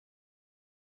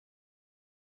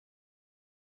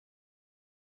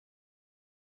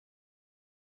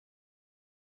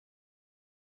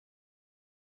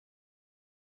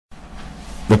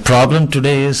The problem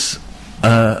today is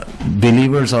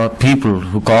believers or people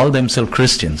who call themselves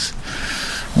Christians.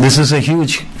 This is a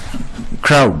huge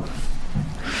crowd.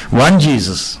 One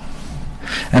Jesus.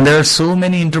 And there are so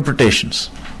many interpretations,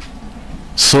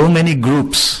 so many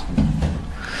groups,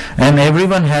 and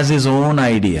everyone has his own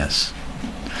ideas.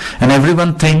 And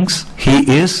everyone thinks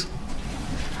he is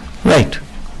right,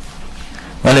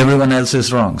 while everyone else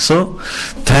is wrong. So,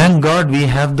 thank God we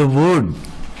have the Word.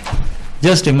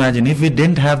 Just imagine, if we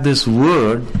didn't have this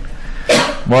Word,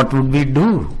 what would we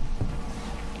do?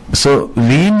 So,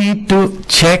 we need to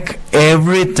check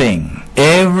everything.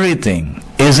 Everything.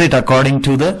 Is it according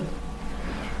to the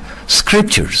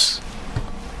Scriptures?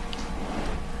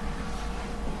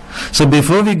 So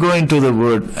before we go into the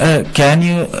Word, can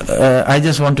you, I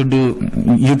just want to do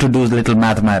a little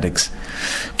mathematics.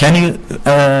 Can you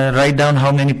write down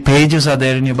how many pages are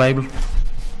there in your Bible?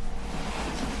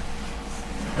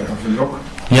 I have to look.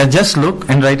 Yeah, just look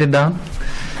and write it down.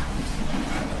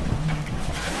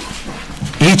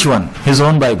 Each one, his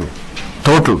own Bible,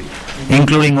 total,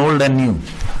 including old and new.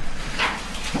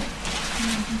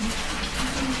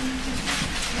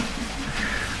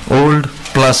 Old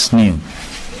plus new.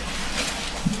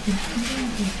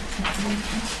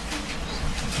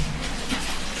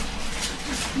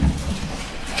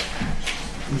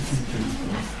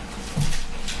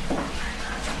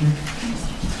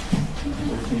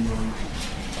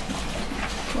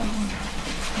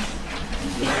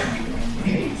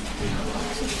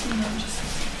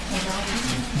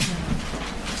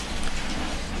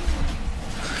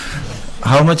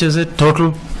 How much is it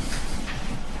total?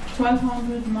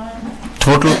 1209.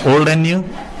 Total old and new?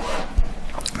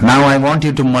 Now I want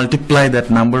you to multiply that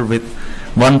number with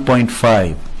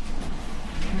 1.5.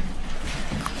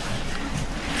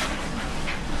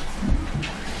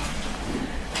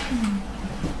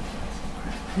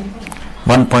 I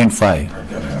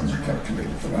gotta have a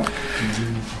calculator for that.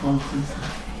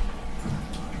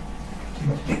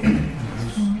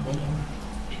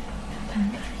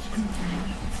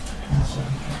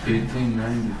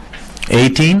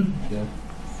 $18? Yeah.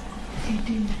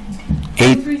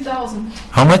 23,000.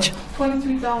 How much?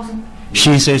 23,000.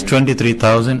 She says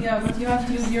 23,000. Yeah, but you have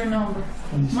to use your number.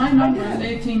 My number is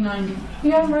 1890.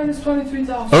 Yeah, mine is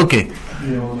 23,000. Okay.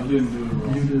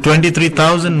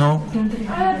 23,000, no.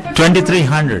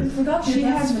 2,300. She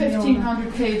has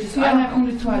 1,500 pages. I have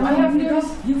only 12. I have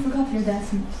You forgot your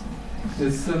decimals.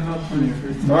 It's still not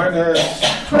 23. Mine is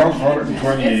It's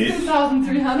 1228.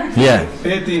 2,300. Yeah.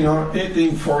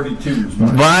 1842 is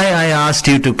mine. Why I asked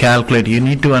you to calculate, you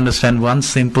need to understand one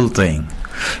simple thing.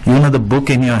 You know the book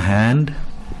in your hand,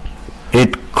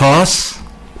 it costs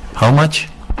how much?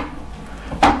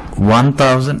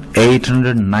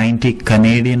 1,890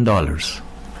 Canadian dollars.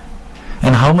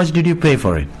 And how much did you pay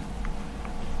for it?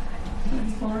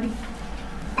 40.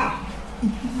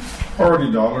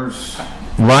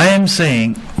 Why I'm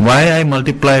saying, why I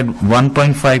multiplied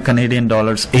 1.5 Canadian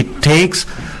dollars, it takes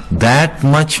that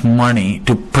much money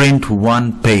to print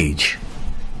one page.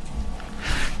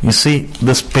 You see,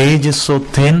 this page is so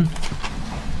thin,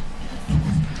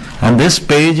 and this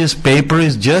paper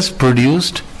is just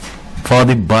produced for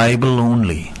the Bible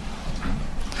only.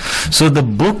 So the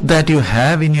book that you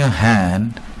have in your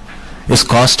hand is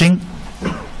costing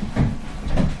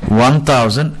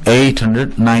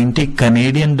 1,890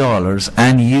 Canadian dollars,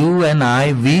 and you and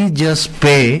I, we just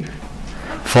pay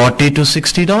 $40 to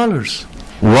 $60.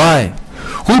 Why?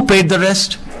 Who paid the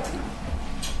rest?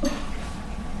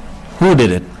 Who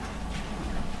did it?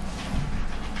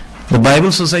 The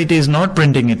Bible Society is not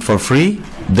printing it for free.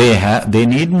 They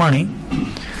need money.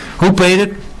 Who paid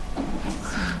it?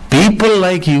 People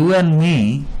like you and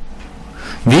me.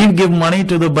 We give money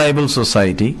to the Bible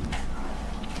Society,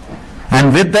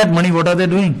 and with that money, what are they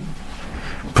doing?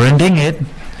 Printing it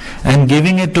and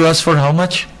giving it to us for how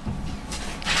much?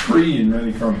 Free in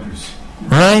many countries.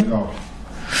 Right? No.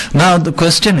 Now the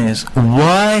question is,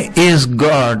 why is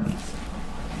God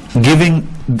giving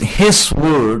His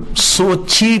Word so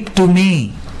cheap to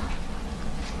me?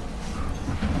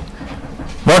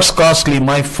 What's costly,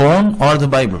 my phone or the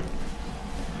Bible?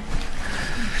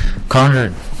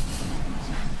 Conrad,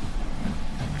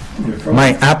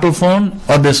 my Apple phone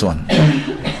or this one?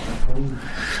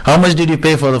 How much did you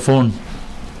pay for the phone?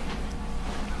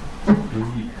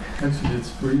 Actually, it's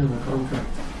free on the contract.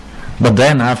 But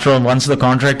then once the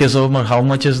contract is over, how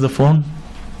much is the phone?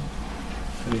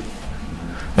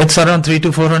 It's around $300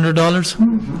 to $400.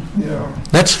 Yeah.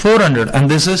 That's 400, and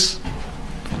this is.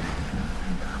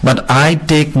 But I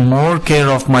take more care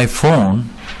of my phone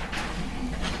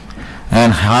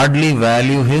and hardly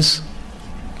value His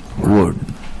Word.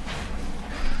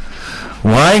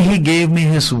 Why He gave me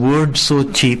His word so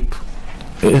cheap?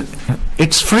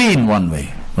 It's free in one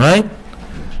way, right?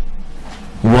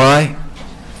 Why?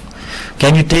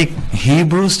 Can you take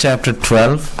Hebrews chapter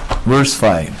 12, verse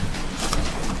 5?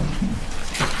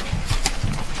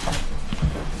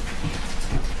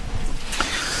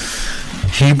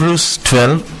 Hebrews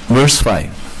 12, verse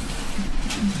 5.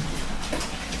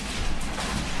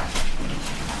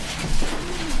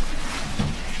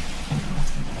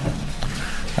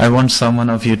 I want someone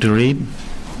of you to read.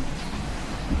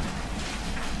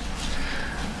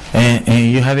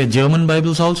 You have a German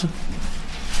Bibles also?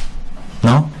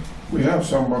 No? We have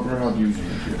some, but we're not using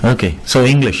it here. Okay, so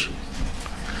English.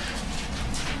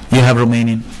 You have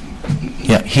Romanian?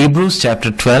 Yeah, Hebrews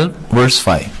chapter 12, verse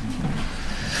 5.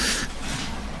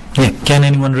 Yeah, can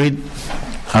anyone read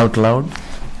out loud?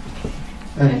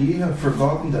 And ye have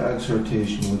forgotten the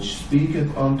exhortation which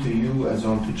speaketh unto you as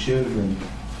unto children.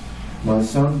 My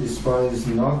son, despise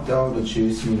not thou the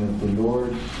chastening of the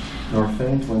Lord, nor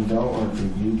faint when thou art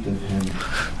rebuked of him.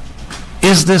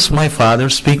 Is this my Father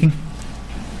speaking?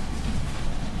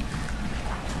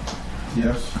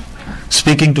 Yes.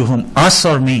 Speaking to whom? Us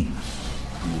or me?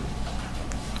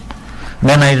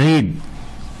 When I read,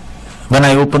 when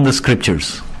I open the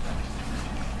scriptures,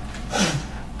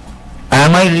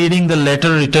 am I reading the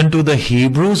letter written to the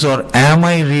Hebrews, or am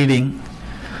I reading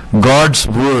God's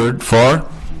word for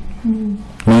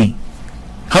me?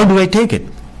 How do I take it?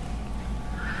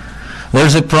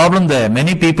 There's a problem there.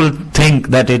 Many people think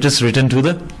that it is written to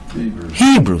the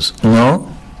Hebrews.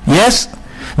 No. Yes,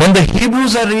 when the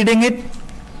Hebrews are reading it,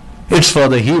 it's for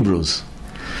the Hebrews.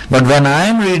 But when I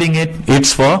am reading it,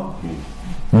 it's for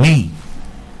me.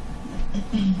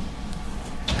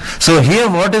 So here,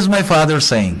 what is my Father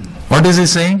saying? What is He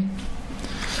saying?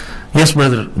 Yes,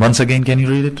 brother. Once again, can you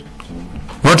read it?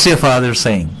 What's your Father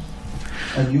saying?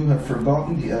 And you have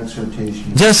forgotten the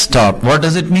exhortation. Just stop. What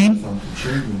does it mean? Unto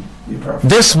children. You have,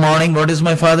 This morning, what is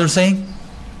my Father saying?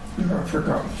 you have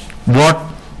forgotten. What?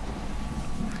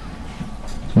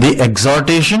 The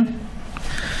exhortation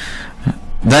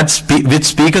which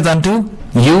speaketh unto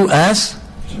you as?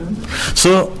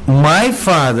 So my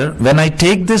Father, when I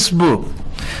take this book,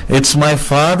 it's my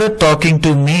Father talking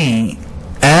to me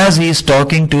as He is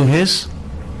talking to His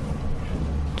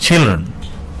children,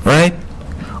 right?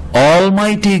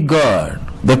 Almighty God,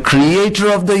 the creator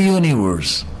of the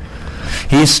universe,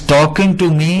 He is talking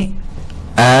to me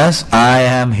as I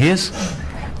am His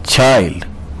child,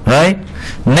 right?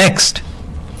 Next,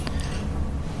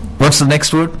 what's the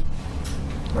next word?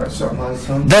 My son. My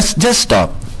son, That's just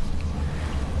stop.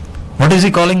 What is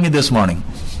He calling me this morning?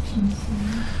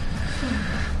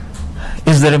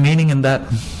 Is there a meaning in that?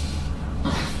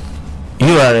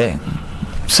 You are a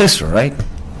sister, right?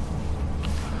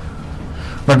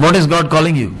 But what is God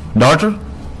calling you? Daughter?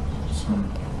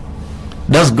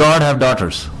 Does God have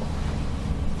daughters?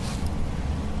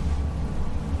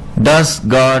 Does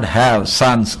God have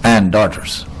sons and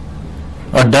daughters?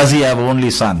 Or does He have only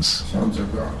sons? Sons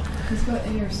of God. He's got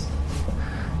ears.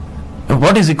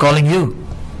 What is He calling you?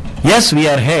 Yes, we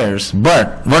are heirs,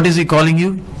 but what is He calling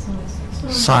you?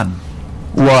 Son.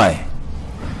 Why?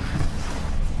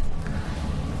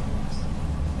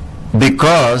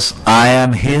 Because I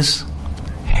am His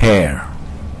heir.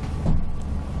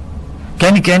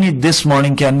 Can you this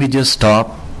morning, can we just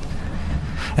stop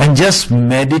and just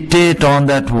meditate on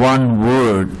that one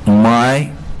word,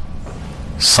 my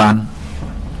son?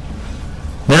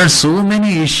 There are so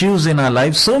many issues in our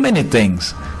life, so many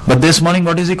things. But this morning,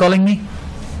 what is He calling me?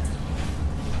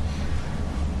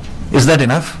 Is that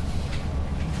enough?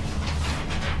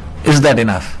 Is that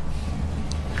enough?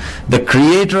 The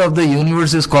creator of the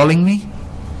universe is calling me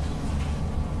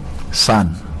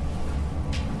son.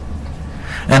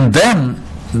 And then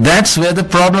that's where the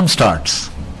problem starts.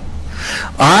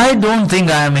 I don't think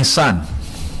I am His son.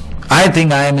 I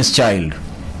think I am His child.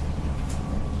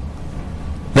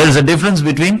 There is a difference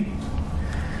between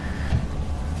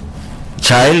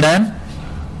child and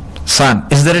son.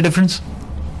 Is there a difference?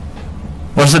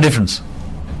 What's the difference?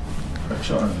 My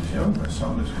child is young, my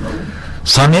son is grown.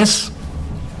 Son is.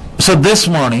 So this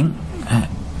morning,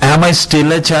 am I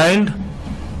still a child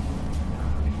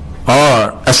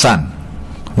or a son?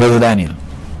 Brother Daniel.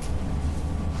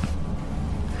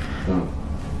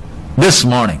 This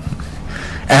morning,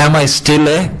 am I still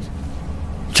a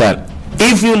child?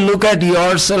 If you look at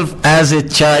yourself as a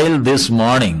child this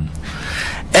morning,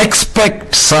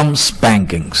 expect some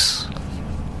spankings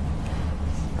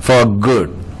for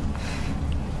good.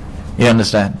 You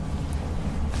understand?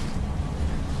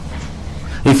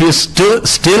 If you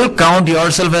still count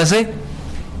yourself as a,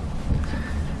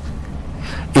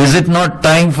 is it not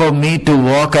time for me to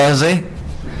walk as a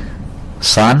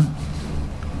son,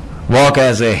 walk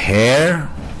as a heir,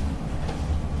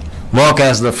 walk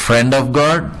as the friend of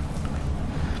God.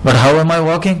 But how am I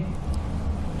walking?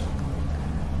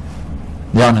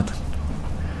 Jonathan,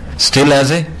 still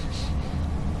as a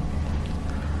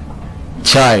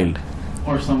child.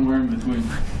 Or somewhere in between.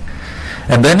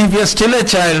 And then if you're still a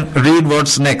child, read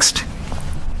what's next.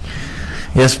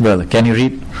 Yes, brother, can you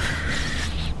read?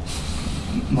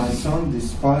 My son,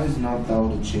 despise not thou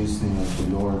the chastening of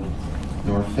the Lord,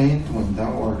 nor faint when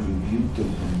thou art rebuked of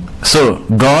him. So,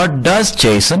 God does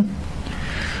chasten.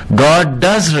 God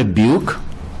does rebuke.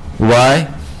 Why?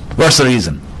 What's the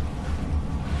reason?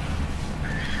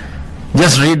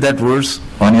 Just read that verse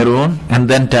on your own and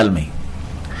then tell me.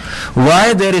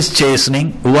 Why there is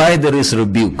chastening? Why there is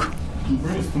rebuke? To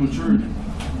bring us to maturity.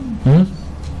 To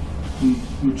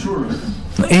mature us.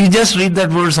 You just read that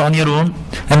verse on your own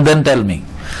and then tell me.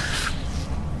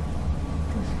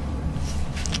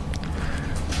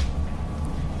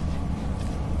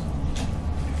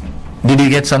 Did you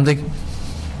get something?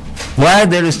 Why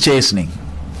there is chastening?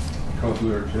 Because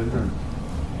we are children.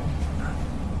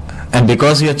 And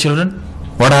because we are children,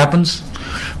 what happens?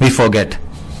 We forget.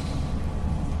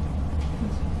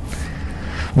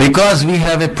 Because we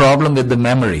have a problem with the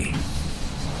memory.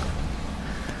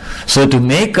 So to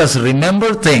make us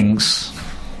remember things,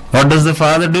 what does the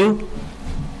Father do?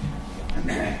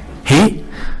 He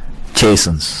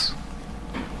chastens.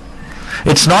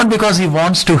 It's not because He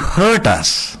wants to hurt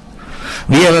us.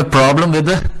 We have a problem with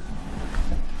the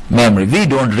memory. We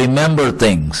don't remember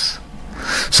things.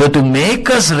 So to make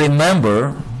us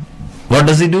remember, what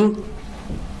does He do?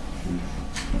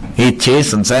 He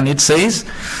chastens. And it says,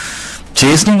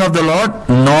 chastening of the Lord,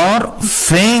 nor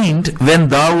faint when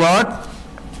thou art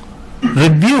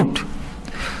rebuked.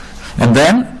 And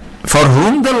then, for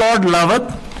whom the Lord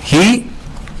loveth, He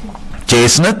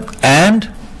chasteneth. And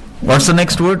what's the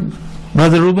next word,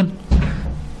 Brother Reuben?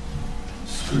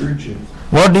 Scourge it.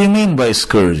 What do you mean by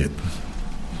scourge it?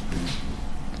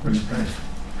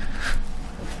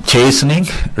 Chastening,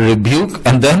 rebuke,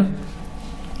 and then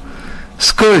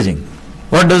scourging.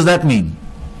 What does that mean?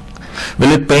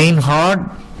 Will it pain hard?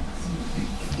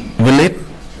 Will it?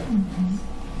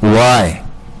 Why?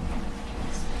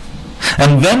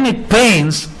 And when it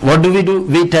pains, what do?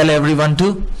 We tell everyone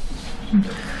to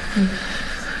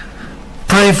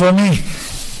pray for me.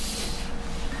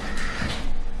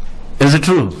 Is it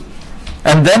true?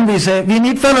 And then we say, we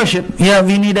need fellowship. Yeah,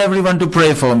 we need everyone to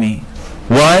pray for me.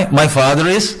 Why? My father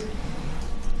is?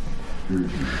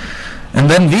 And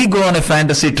then we go on a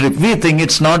fantasy trip. We think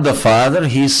it's not the Father,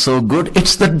 He's so good.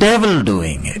 It's the devil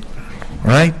doing it.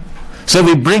 Right? So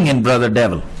we bring in Brother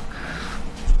Devil.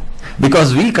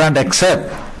 Because we can't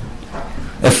accept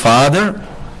a father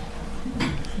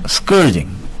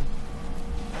scourging.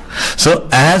 So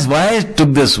why I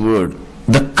took this word,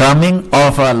 the coming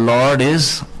of our Lord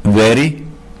is very.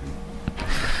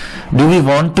 Do we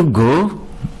want to go?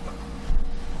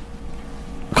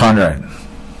 Conrad,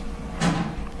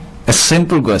 a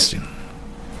simple question.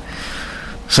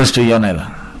 Sister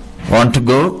Yonela, want to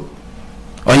go?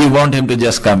 Or you want him to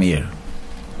just come here?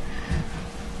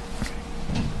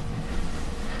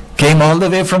 Came all the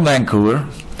way from Vancouver,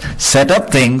 set up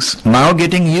things, now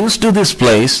getting used to this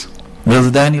place.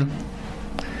 Brother Daniel,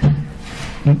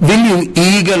 will you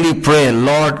eagerly pray,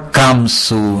 Lord, come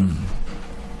soon?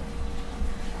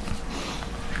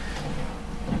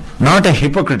 Not a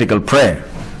hypocritical prayer.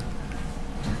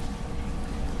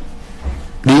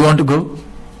 Do you want to go?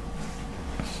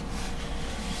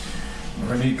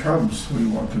 When He comes, we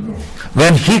want to go.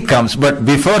 When He comes, but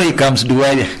before He comes, do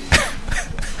I?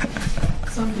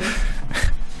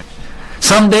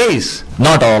 Some days,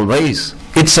 not always.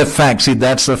 It's a fact. See,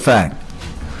 that's a fact.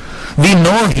 We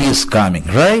know He is coming,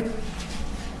 right?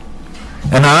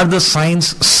 And are the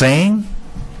signs saying?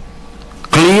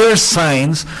 Clear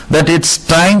signs that it's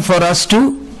time for us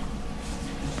to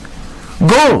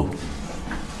go.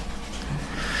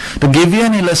 To give you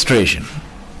an illustration,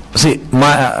 see,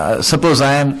 suppose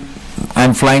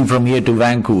I'm flying from here to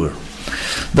Vancouver.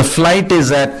 The flight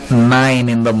is at 9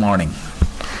 in the morning.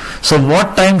 So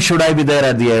what time should I be there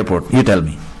at the airport? You tell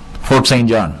me. Fort St.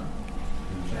 John.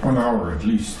 1 hour at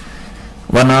least.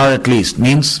 1 hour at least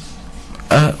means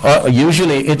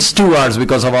usually it's 2 hours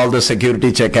because of all the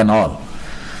security check and all.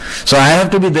 So I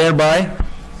have to be there by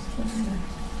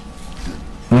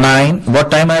 9.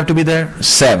 What time I have to be there?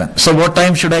 7. So what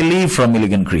time should I leave from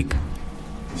Milligan Creek?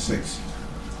 6.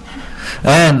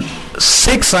 And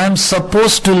 6 I'm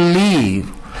supposed to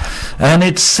leave, and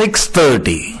it's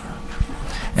 6:30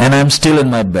 and I'm still in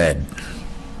my bed.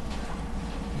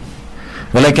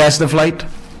 Will I catch the flight?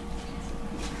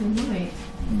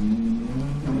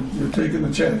 You're taking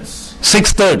a chance.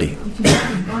 6:30. If you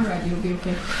have gone right, you'll be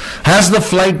okay. Has the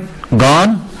flight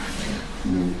gone?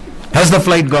 Has the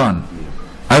flight gone?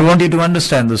 I want you to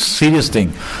understand this serious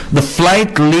thing. The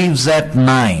flight leaves at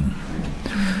 9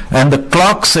 and the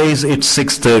clock says it's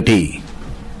 6:30.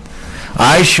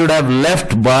 I should have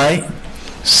left by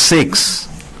 6.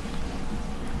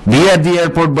 Be at the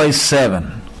airport by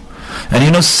 7.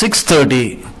 And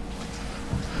 6:30,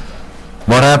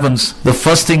 what happens? The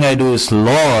first thing I do is,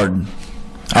 Lord,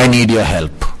 I need your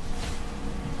help.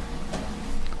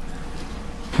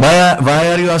 Why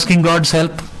are you asking God's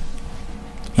help?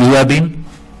 You have been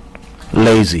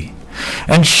lazy.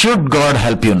 And should God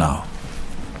help you now?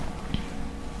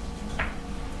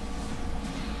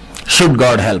 Should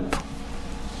God help?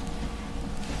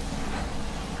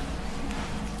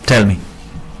 Tell me.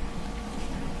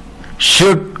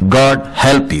 Should God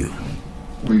help you?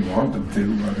 We want them to,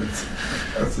 but it's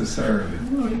necessarily.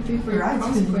 No, you pay for your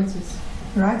consequences.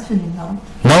 Rightfully not.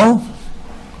 No?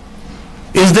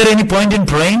 Is there any point in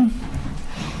praying?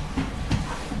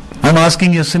 I'm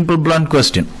asking you a simple, blunt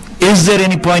question. Is there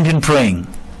any point in praying?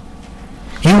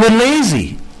 You were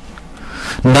lazy.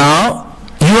 Now,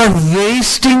 you are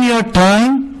wasting your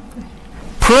time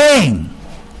praying.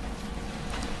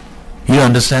 You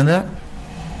understand that?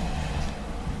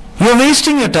 You are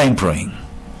wasting your time praying.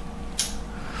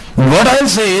 What I'll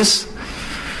say is,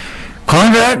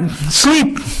 Conrad,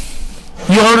 sleep.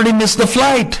 You already missed the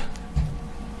flight.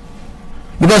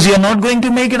 Because you are not going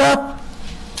to make it up.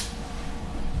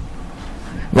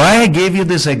 Why I gave you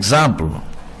this example?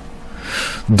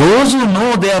 Those who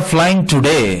know they are flying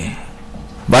today,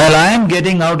 while I am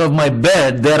getting out of my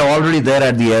bed, they are already there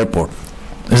at the airport.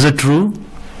 Is it true?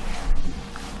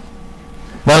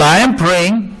 While I am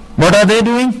praying, what are they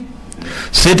doing?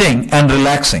 Sitting and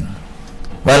relaxing,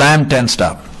 while I am tensed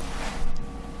up.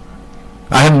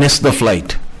 I have missed the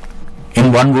flight.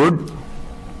 In one word,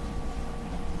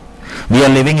 we are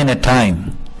living in a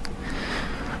time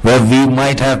where we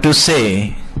might have to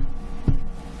say,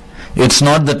 it's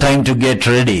not the time to get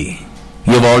ready.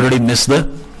 You've already missed the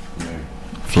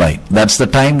flight. That's the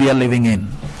time we are living in.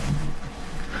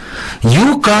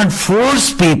 You can't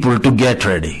force people to get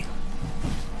ready.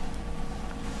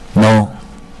 No.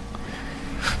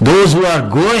 Those who are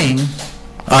going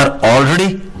are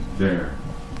already There.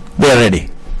 they are ready.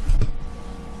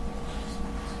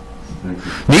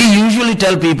 We usually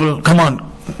tell people, come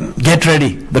on, get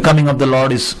ready. The coming of the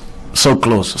Lord is so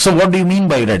close. So what do you mean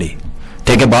by ready?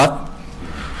 Take a bath?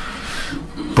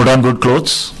 Put on good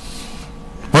clothes?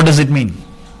 What does it mean?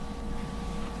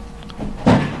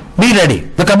 Be ready.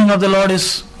 The coming of the Lord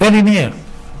is very near.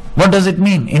 What does it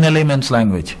mean in a layman's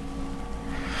language?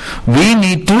 We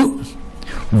need to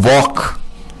walk.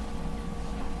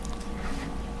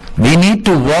 We need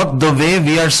to walk the way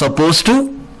we are supposed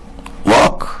to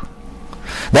walk.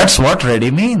 That's what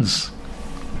ready means.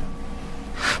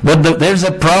 But there's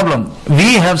a problem.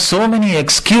 We have so many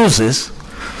excuses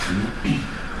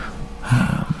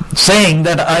saying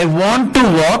that I want to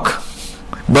walk,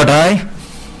 but I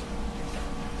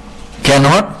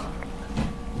cannot.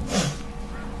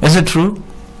 Is it true?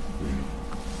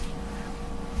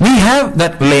 We have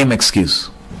that lame excuse.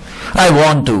 I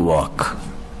want to walk.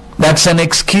 That's an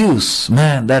excuse.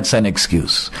 Man, that's an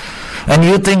excuse. And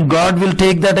you think God will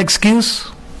take that excuse?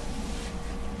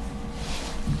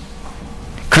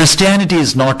 Christianity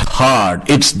is not hard.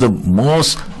 It's the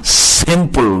most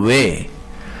simple way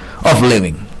of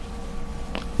living.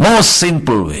 Most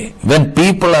simple way. When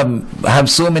people have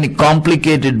so many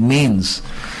complicated means,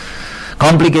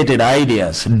 complicated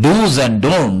ideas, do's and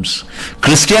don'ts,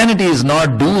 Christianity is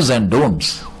not do's and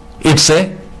don'ts. It's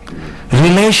a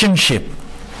relationship.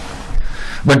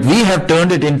 But we have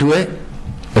turned it into a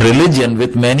religion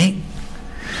with many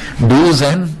do's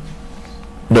and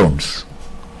don'ts.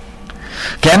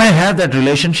 Can I have that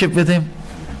relationship with Him?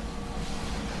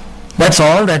 That's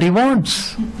all that He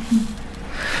wants.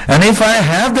 And if I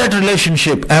have that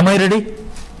relationship, am I ready?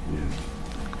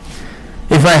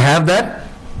 If I have that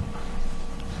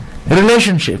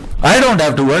relationship, I don't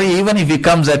have to worry. Even if He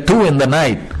comes at 2 in the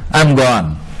night, I'm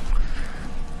gone.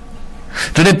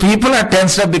 Today people are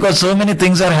tensed up because so many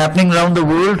things are happening around the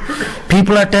world.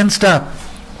 People are tensed up.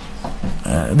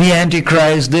 The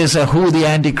Antichrist, who the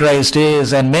Antichrist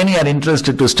is, and many are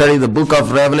interested to study the book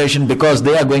of Revelation because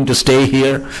they are going to stay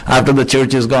here after the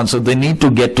church is gone. So they need to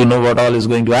get to know what all is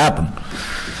going to happen.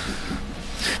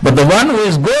 But the one who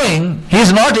is going, he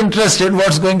is not interested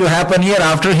what's going to happen here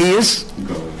after he is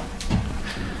gone.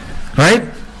 Right?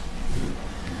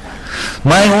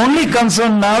 My only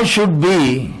concern now should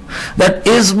be that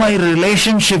is my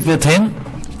relationship with Him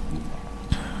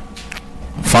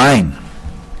fine?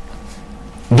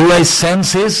 I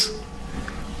sense His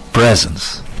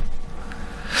presence.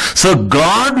 So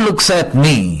God looks at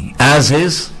me as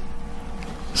His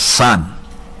son,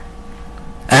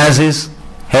 as His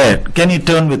head. Can you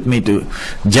turn with me to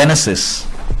Genesis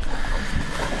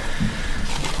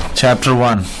chapter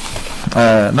 1?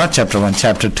 Not chapter 1,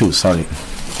 chapter 2, sorry.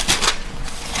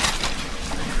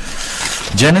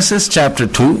 Genesis chapter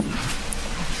 2,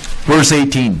 verse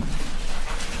 18.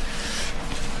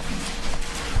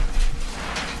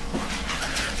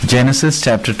 Genesis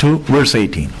chapter 2, verse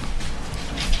 18.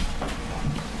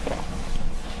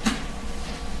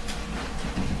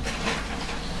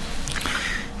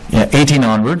 Yeah, 18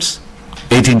 onwards,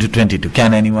 18 to 22.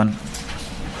 Can anyone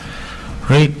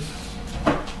read?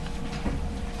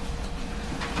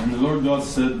 And the Lord God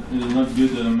said, it is not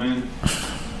good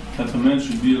that the man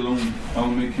should be alone. I will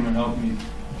make him and help me.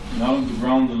 And out of the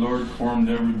ground the Lord formed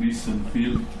every beast of the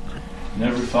field, and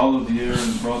every fowl of the air,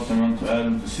 and brought them unto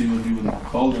Adam to see what he would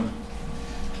call them.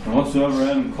 And whatsoever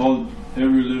Adam called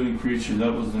every living creature,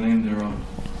 that was the name thereof.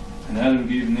 And Adam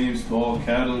gave names to all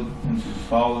cattle, and to the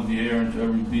fowl of the air, and to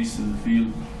every beast of the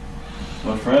field.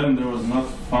 But for Adam there was not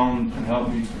found an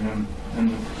helpmeet for him.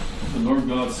 And the Lord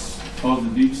God caused a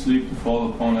deep sleep to fall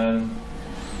upon Adam.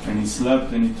 And he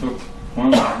slept, and he took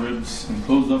one of his ribs, and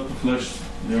closed up the flesh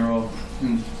thereof,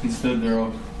 instead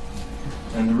thereof.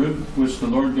 And the rib which the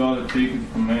Lord God had taken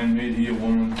from man made he a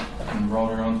woman, and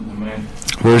brought her unto the man.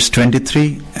 Verse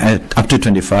 23 up to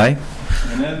 25.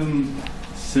 And Adam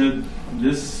said,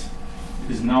 This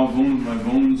is now bone of my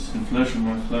bones, and flesh of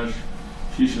my flesh.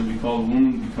 She shall be called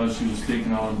woman, because she was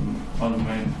taken out of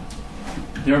man.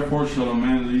 Therefore shall a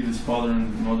man leave his father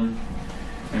and his mother,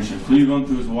 and shall cleave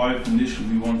unto his wife, and they shall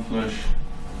be one flesh.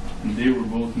 And they were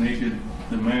both naked,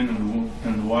 the man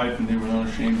and the wife, and they were not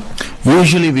ashamed.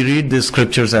 Usually we read these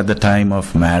scriptures at the time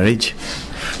of marriage,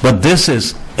 but this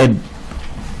is a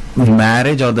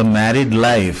marriage, or the married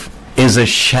life is a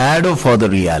shadow for the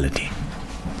reality.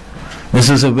 This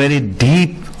is a very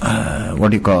deep,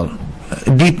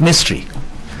 deep mystery.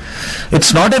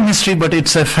 It's not a mystery, but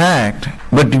it's a fact.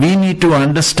 But we need to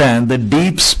understand the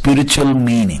deep spiritual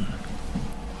meaning.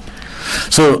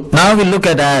 So now we look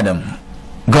at Adam.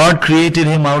 God created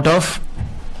him out of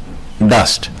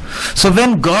dust. So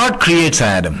when God creates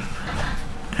Adam,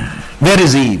 where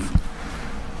is Eve?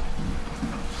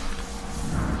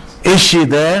 Is she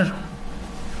there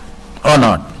or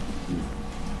not?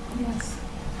 Yes.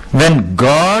 When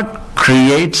God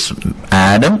creates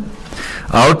Adam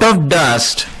out of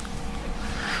dust,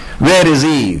 where is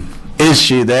Eve? Is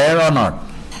she there or not?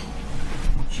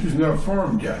 She's not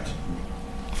formed yet.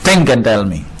 Think and tell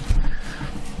me.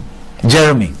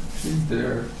 Jeremy, She's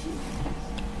there.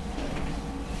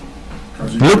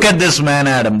 look at this man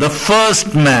Adam, the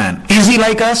first man. Is he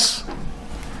like us?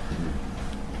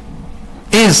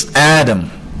 Is Adam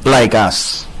like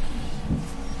us?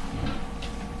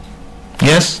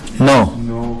 Yes? No?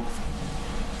 No.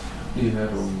 He had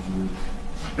only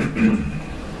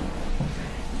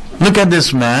Look at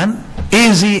this man.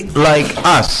 Is he like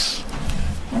us?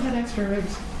 What about extra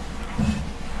ribs?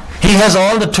 He has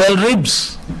all the 12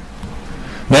 ribs.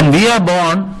 When we are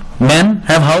born, men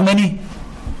have how many?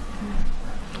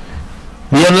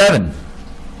 We have 11.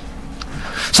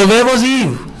 So where was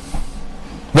Eve?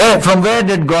 From where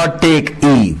did God take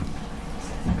Eve?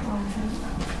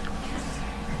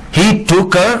 He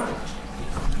took her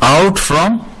out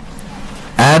from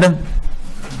Adam.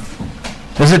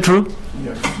 Is it true?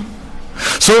 Yes.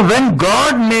 So when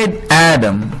God made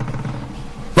Adam,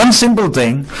 one simple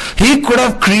thing, He could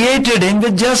have created him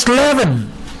with just 11.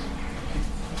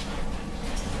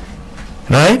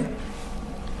 Right?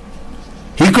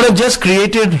 He could have just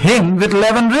created him with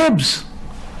 11 ribs.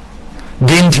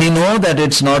 Didn't He know that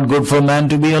it's not good for man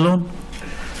to be alone?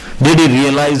 Did He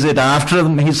realize it after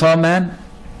He saw man?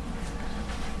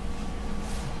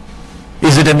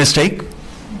 Is it a mistake?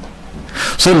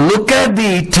 So look at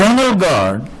the eternal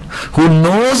God who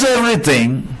knows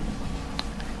everything,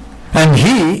 and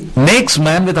He makes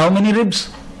man with how many ribs?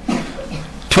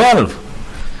 12.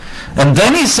 And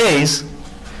then He says,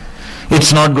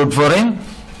 it's not good for him.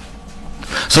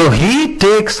 So He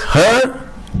takes her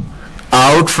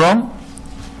out from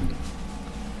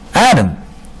Adam.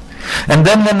 And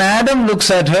then when Adam looks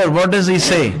at her, what does he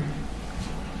say?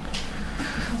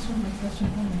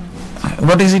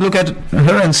 What does he look at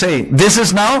her and say? This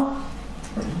is now?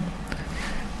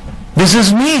 This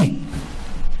is me.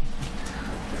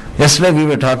 Yesterday we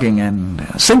were talking, and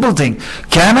simple thing.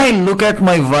 Can I look at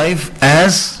my wife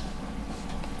as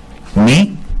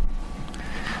me?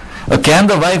 Or can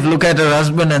the wife look at her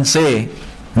husband and say,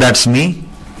 that's me?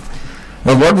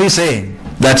 Or what we say,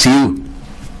 that's you.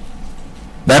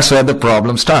 That's where the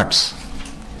problem starts.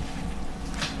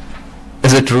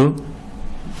 Is it true?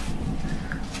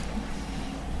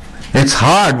 It's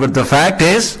hard, but the fact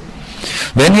is,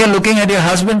 when you're looking at your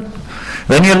husband,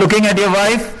 when you're looking at your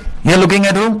wife, you're looking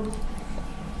at whom?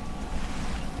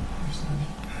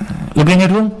 Looking at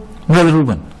whom? Brother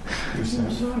Reuben.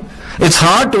 It's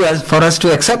hard for us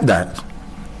to accept that.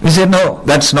 We say, no,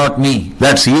 that's not me,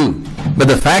 that's you. But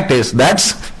the fact is,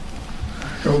 that's...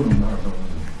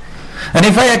 And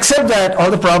if I accept that, all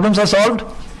the problems are solved.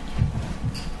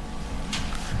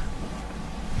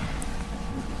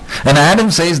 And Adam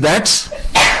says, that's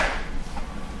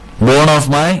bone of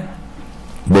my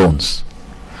bones.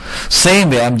 Same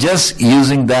way, I'm just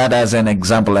using that as an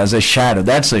example, as a shadow.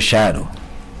 That's a shadow.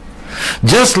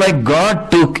 Just like God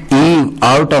took Eve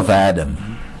out of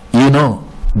Adam,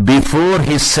 before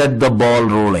he set the ball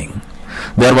rolling,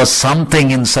 there was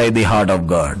something inside the heart of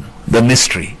God, the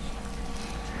mystery,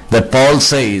 that Paul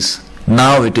says,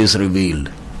 now it is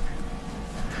revealed.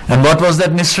 And what was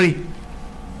that mystery?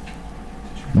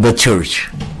 The church.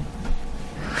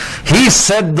 He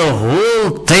set the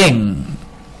whole thing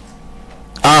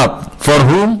up for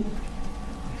whom?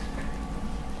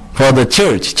 For the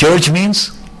church. Church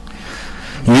means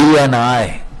you and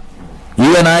I.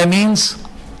 You and I means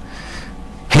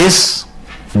his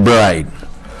bride.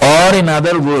 Or in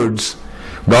other words,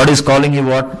 God is calling you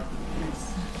what?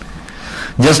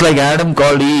 Just like Adam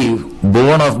called Eve,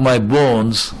 bone of my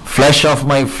bones, flesh of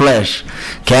my flesh.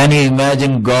 Can you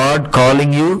imagine God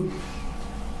calling you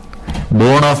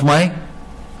bone of my?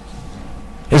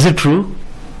 Is it true?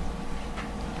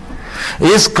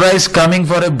 Is Christ coming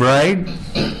for a bride?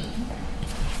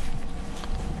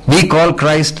 We call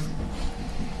Christ,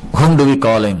 whom do we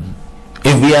call him?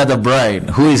 If we are the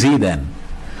bride, who is he then?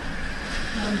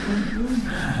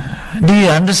 Do you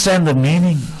understand the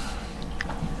meaning?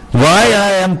 Why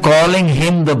I am calling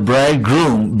him the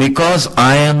bridegroom? Because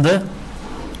I am the...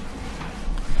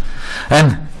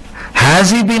 And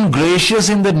has he been gracious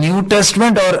in the New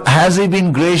Testament, or has he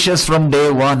been gracious from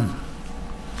day one?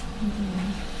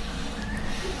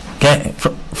 Okay.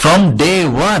 From day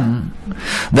one,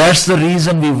 that's the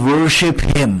reason we worship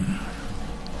him.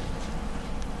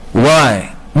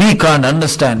 Why? We can't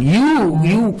understand.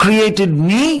 You created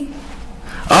me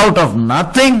out of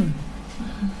nothing.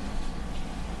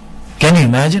 Can you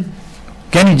imagine?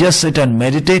 Can you just sit and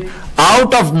meditate?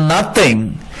 Out of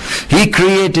nothing, he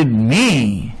created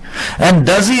me. And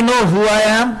does he know who I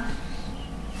am?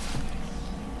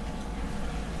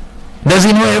 Does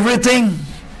he know everything?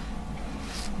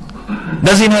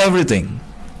 Does he know everything?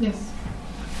 Yes.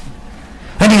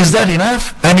 And is that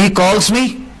enough? And he calls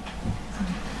me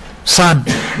son.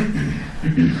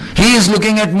 He is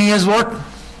looking at me as what?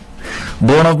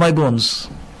 Bone of my bones.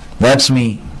 That's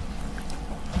me.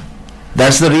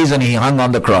 That's the reason he hung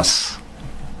on the cross.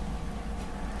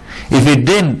 If he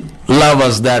didn't love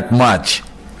us that much,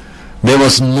 there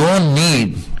was no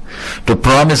need to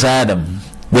promise Adam,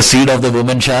 the seed of the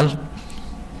woman shall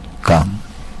come.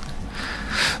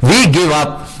 We give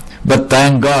up, but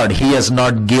thank God he has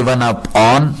not given up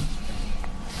on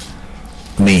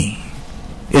me.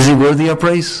 Is he worthy of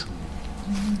praise?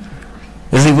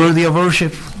 Is he worthy of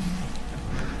worship?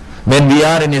 When we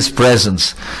are in his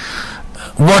presence,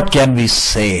 what can we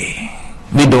say?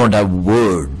 We don't have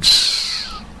words.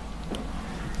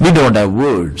 We don't have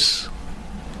words.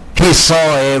 He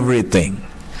saw everything.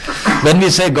 When we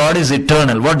say God is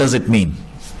eternal, what does it mean?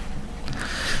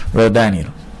 Brother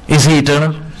Daniel, is he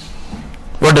eternal?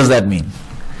 What does that mean?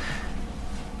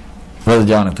 Brother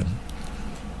Jonathan.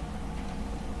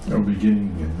 No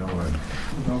beginning and no end.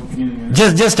 No beginning and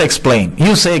Just explain.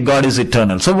 You say God is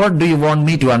eternal. So what do you want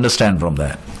me to understand from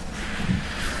that?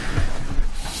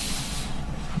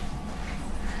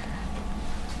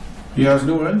 He has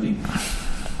no ending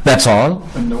That's all?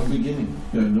 and no beginning.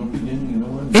 Yeah, no beginning and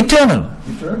no end. Eternal.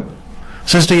 Eternal.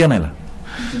 Sister Yanela.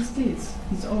 He just is.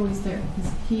 He's always there.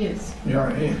 He is. Yeah,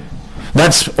 I am.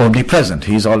 That's omnipresent.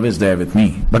 He's always there with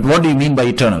me. But what do you mean by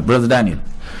eternal? Brother Daniel.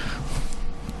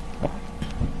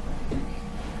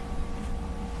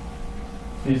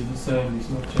 He's the same, he's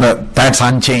not changing. No, that's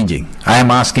unchanging. I am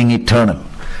asking eternal.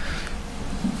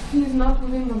 He's not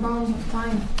within the bounds of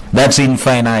time. That's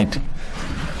infinite.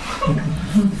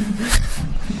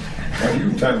 Now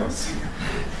you tell us.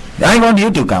 I want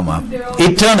you to come up.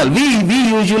 Eternal. We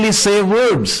usually say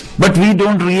words, but we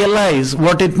don't realize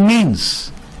what it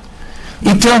means.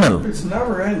 Eternal. It's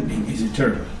never ending. He's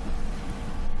eternal.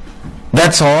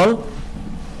 That's all?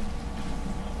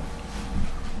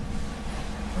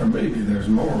 Or maybe there's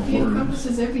more He words.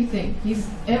 encompasses everything. He's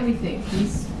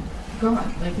He's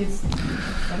God. Like it's,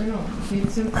 I don't know.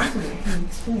 It's impossible to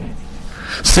explain it.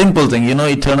 Simple thing,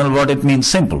 eternal, what it means,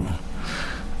 simple.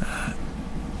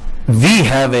 We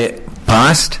have a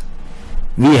past,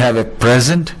 we have a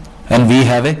present, and we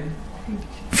have a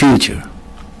future.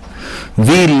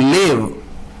 We live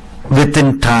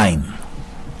within time.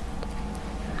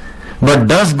 But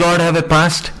does God have a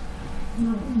past?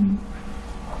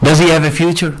 Does He have a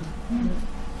future?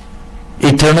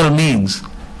 Eternal means,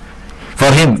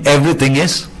 for Him, everything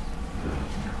is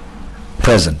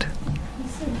present.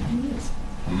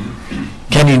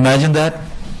 Can you imagine that?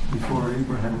 Before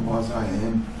Abraham was, I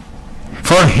am.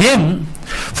 For Him,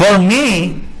 for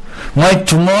me, my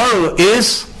tomorrow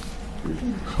is,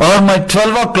 or my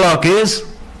 12 o'clock is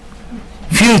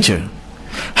future.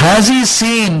 Has He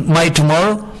seen my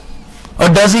tomorrow? Or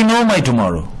does He know my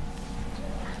tomorrow?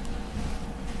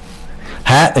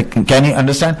 Can you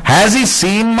understand? Has He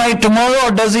seen my tomorrow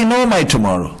or does He know my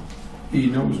tomorrow? He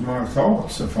knows my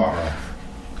thoughts afar off.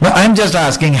 No, I'm just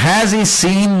asking, has He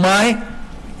seen my...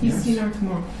 He's seen our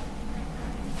tomorrow.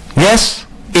 Yes,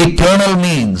 eternal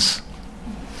means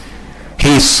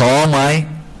He saw my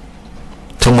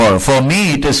tomorrow. For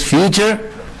me it is future,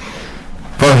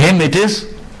 for Him it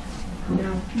is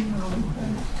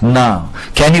now.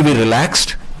 Can you be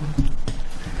relaxed?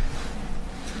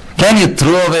 Can you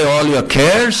throw away all your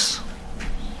cares?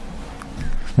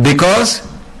 Because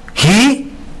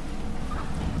He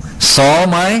saw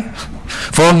my...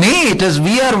 For me it is,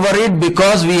 we are worried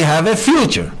because we have a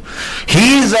future.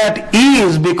 He is at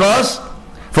ease because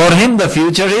for Him the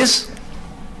future is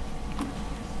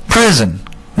present.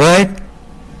 Right?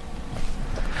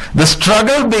 The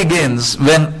struggle begins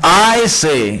when I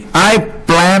say, I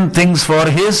plan things for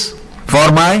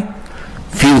my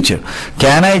future.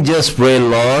 Can I just pray,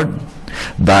 Lord,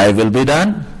 Thy will be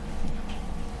done?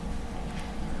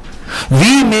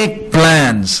 We make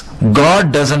plans.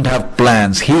 God doesn't have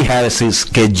plans. He has His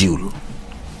schedule.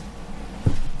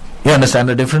 You understand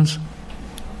the difference?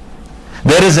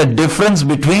 There is a difference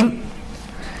between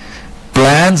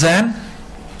plans and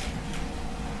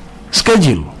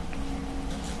schedule.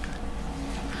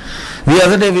 The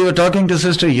other day we were talking to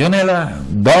Sister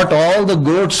Yunela, bought all the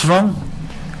goats from,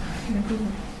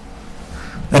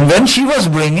 and when she was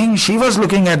bringing, she was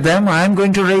looking at them, I am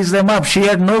going to raise them up. She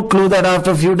had no clue that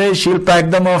after a few days she'll pack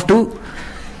them off too.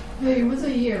 Hey, it was a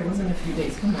year, it wasn't a few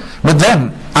days, come on. But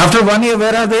then, after 1 year,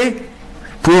 where are they?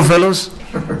 Poor fellows.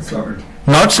 Sorry.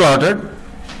 Not slaughtered.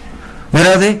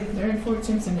 Where are they? They're in Fort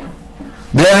Simpson now.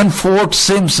 They are in Fort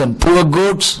Simpson. Poor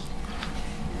goats.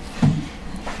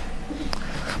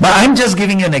 But I'm just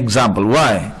giving you an example.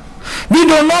 Why? We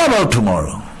don't know about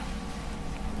tomorrow.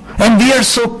 And we are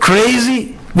so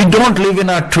crazy. We don't live in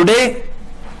our today.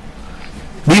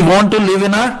 We want to live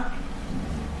in our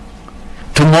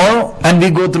tomorrow, and we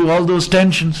go through all those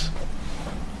tensions.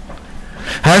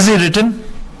 Has He written,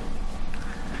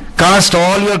 cast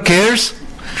all your cares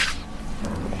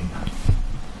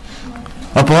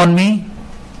upon me,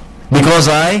 because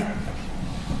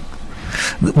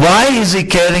why is He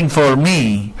caring for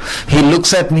me? He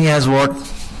looks at me as what?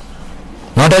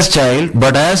 Not as child,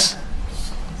 but as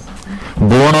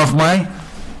bone of my...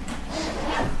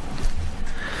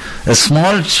 A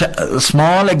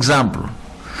small example.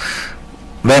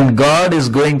 When God is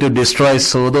going to destroy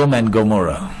Sodom and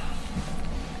Gomorrah,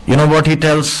 you know what He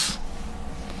tells?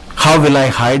 How will I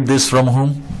hide this from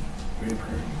whom?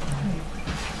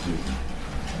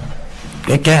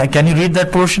 Can you read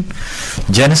that portion?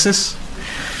 Genesis?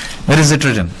 Where is it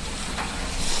written?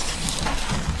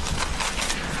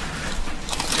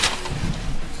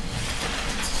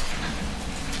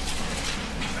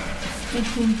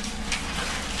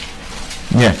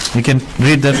 Yeah, you can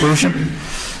read that portion.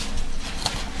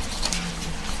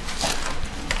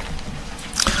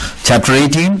 Chapter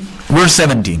 18, verse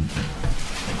 17.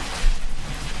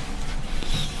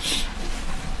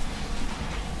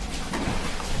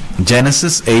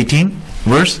 Genesis 18,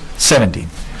 verse 17.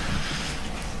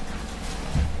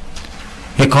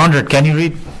 Hey Conrad, can you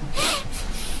read?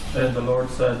 And the Lord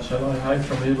said, shall I hide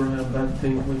from Abraham that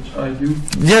thing which I do?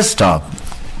 Just stop.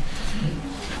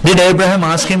 Did Abraham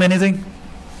ask him anything?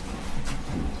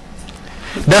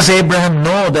 Does Abraham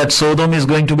know that Sodom is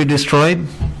going to be destroyed?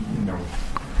 No.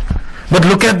 But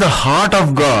look at the heart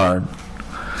of God.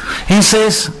 He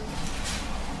says,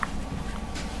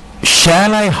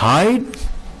 shall I hide?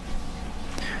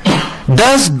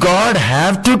 Does God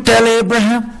have to tell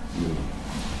Abraham?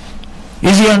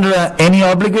 Is he under any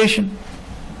obligation?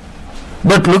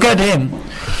 But look at him,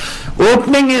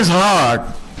 opening his heart,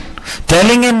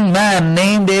 telling a man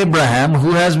named Abraham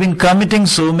who has been committing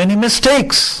so many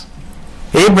mistakes.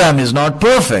 Abraham is not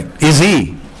perfect, is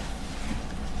he?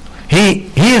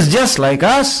 He is just like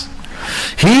us.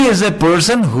 He is a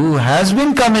person who has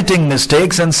been committing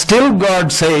mistakes, and still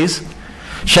God says,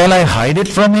 shall I hide it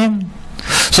from him?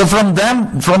 So from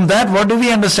that, what do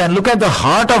we understand? Look at the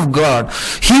heart of God.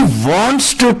 He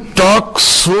wants to talk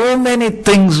so many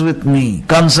things with me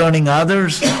concerning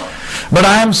others, but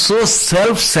I am so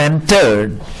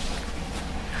self-centered.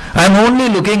 I am only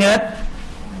looking at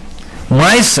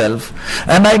myself,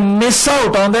 and I miss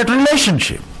out on that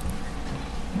relationship.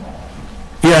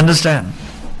 You understand?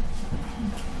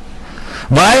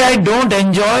 Why I don't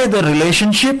enjoy the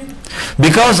relationship?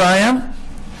 Because I am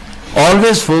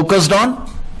always focused on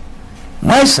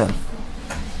myself.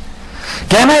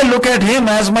 Can I look at him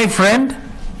as my friend?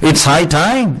 It's high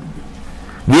time.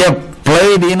 We have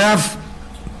played enough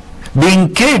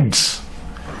being kids.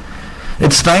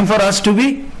 It's time for us to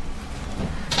be.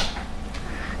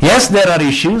 Yes, there are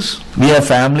issues. We have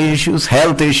family issues,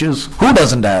 health issues. Who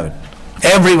doesn't have it?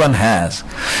 Everyone has.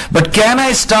 But can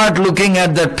I start looking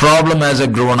at that problem as a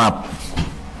grown-up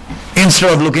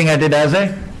instead of looking at it as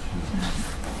a...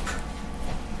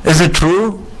 Is it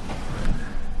true?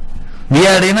 We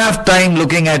had enough time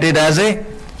looking at it as a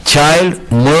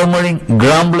child, murmuring,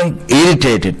 grumbling,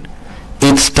 irritated.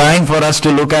 It's time for us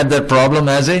to look at that problem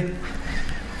as a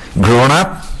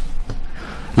grown-up,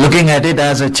 looking at it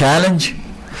as a challenge.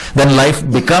 Then life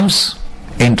becomes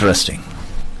interesting.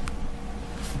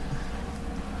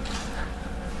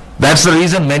 That's the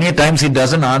reason many times he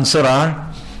doesn't answer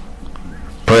our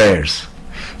prayers.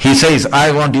 He says,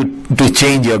 I want you to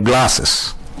change your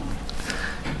glasses.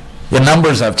 Your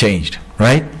numbers have changed,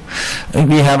 right?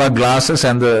 We have our glasses,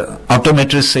 and the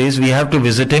optometrist says we have to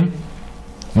visit him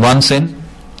once in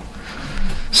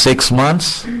 6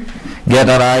 months, get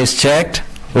our eyes checked.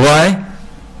 Why?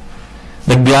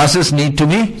 The glasses need to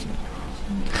be.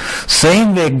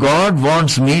 Same way God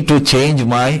wants me to change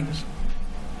my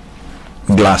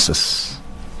glasses.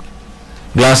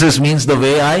 Glasses means the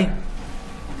way I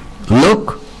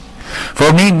look.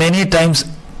 For me, many times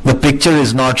the picture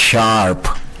is not sharp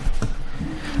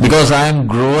because I am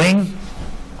growing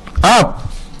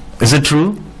up. Is it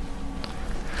true?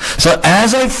 So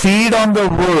as I feed on the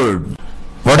Word,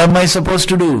 what am I supposed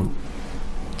to do?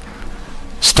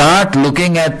 Start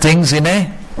looking at things in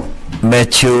a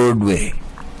matured way.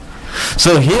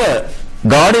 So here,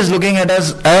 God is looking at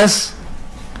us as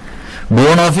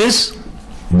bone of his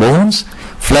bones,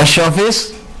 flesh of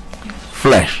his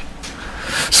flesh.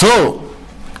 So,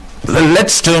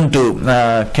 let's turn to,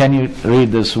 can you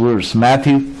read this verse?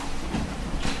 Matthew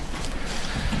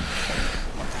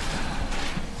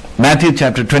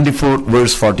chapter 24,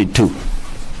 verse 42.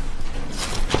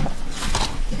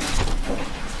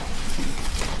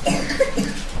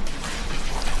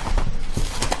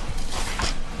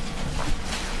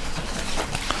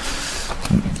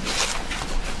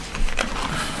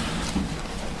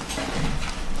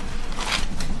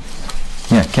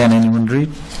 Yeah, can anyone read?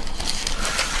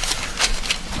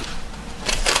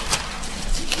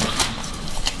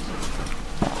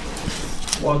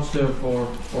 Watch therefore,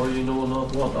 for you know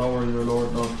not what hour your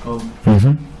Lord doth come.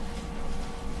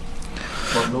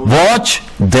 But know Watch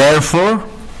therefore,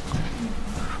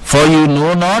 for you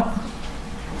know not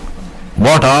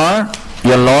what hour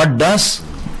your Lord does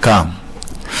come.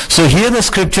 So here the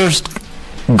scriptures,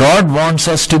 God wants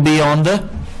us to be on the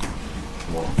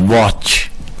watch.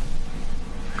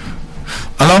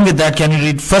 Along with that, can you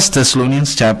read 1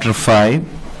 Thessalonians chapter 5,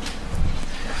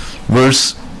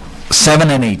 verse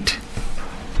 7 and 8?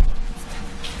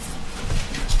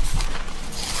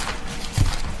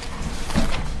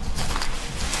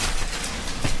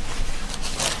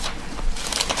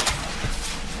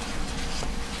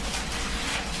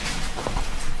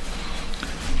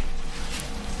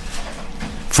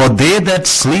 For they that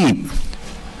sleep,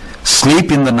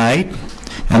 sleep in the night,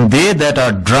 and they that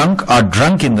are drunk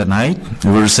in the night.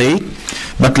 Verse 8.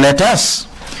 But let us,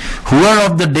 who are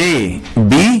of the day,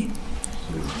 be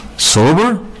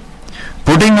sober,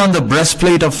 putting on the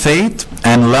breastplate of faith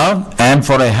and love, and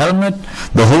for a helmet,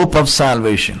 the hope of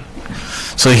salvation.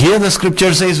 So here the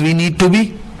scripture says we need to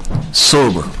be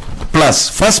sober.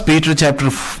 Plus, 1 Peter chapter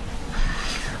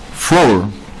 4,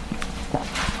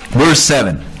 verse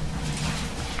 7.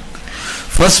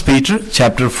 1 Peter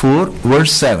chapter 4,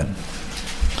 verse 7.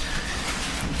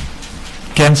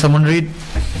 Can someone read?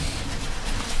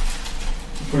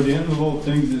 For the end of all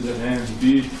things is at hand.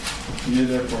 Be ye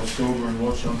therefore sober and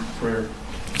watch unto prayer.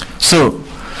 So,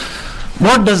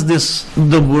 what does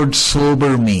the word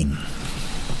sober mean?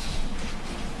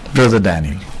 Brother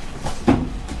Daniel.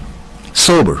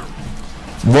 Sober,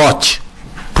 watch,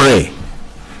 pray.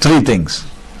 3 things.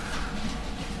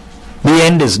 The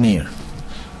end is near.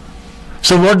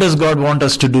 So what does God want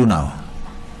us to do now?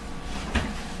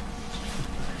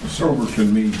 sober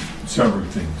can mean several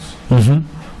things.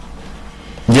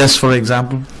 Mm-hmm. Just for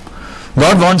example,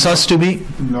 God wants us to be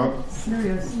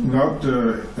Serious. Not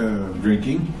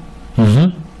drinking,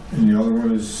 mm-hmm. and the other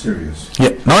one is serious.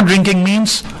 Yeah, not drinking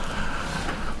means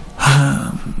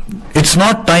it's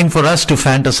not time for us to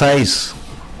fantasize,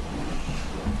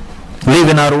 live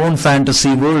in our own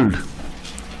fantasy world,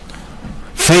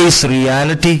 face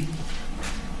reality.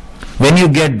 When you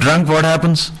get drunk, what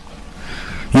happens?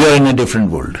 You are in a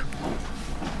different world.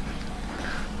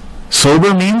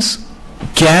 Sober means,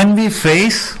 can we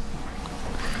face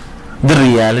the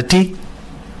reality?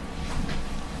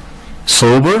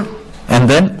 Sober, and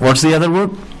then what's the other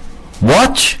word?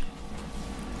 Watch.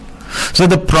 So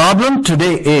the problem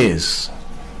today is,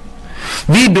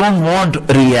 we don't want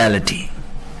reality.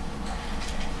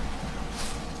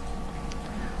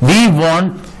 We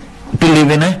want to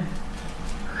live in a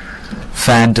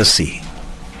fantasy.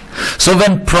 So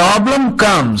when problem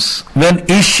comes, when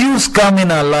issues come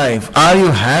in our life, are you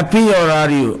happy or are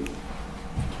you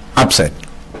upset?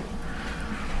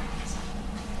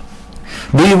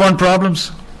 Do you want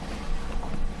problems?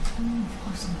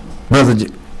 Brother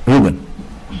Reuben,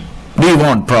 do you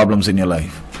want problems in your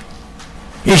life?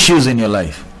 Issues in your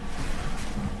life?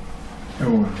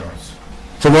 No one does.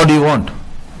 So what do you want?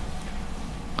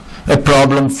 A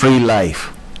problem-free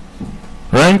life.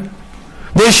 Right?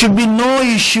 There should be no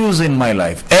issues in my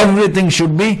life. Everything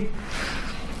should be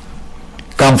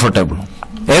comfortable.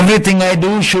 Everything I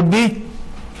do should be.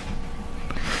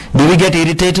 Do we get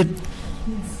irritated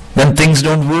when things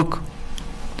don't work?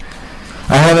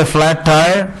 I have a flat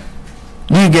tire.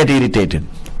 Do you get irritated?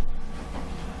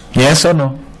 Yes or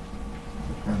no?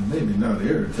 Well, maybe not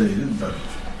irritated, but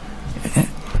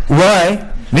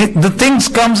Why? The things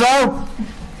comes out.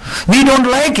 We don't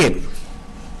like it.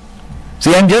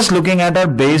 See, I'm just looking at our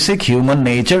basic human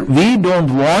nature. We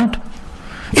don't want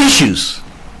issues.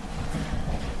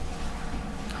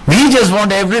 We just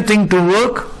want everything to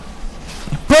work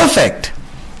perfect.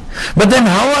 But then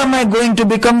how am I going to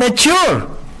become mature?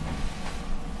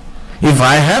 If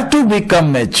I have to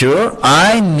become mature,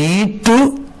 I need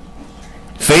to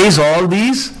face all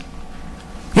these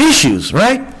issues,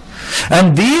 right?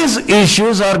 And these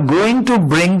issues are going to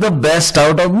bring the best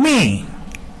out of me.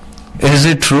 Is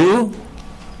it true?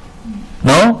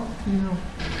 No? No.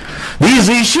 These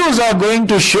issues are going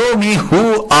to show me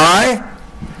who I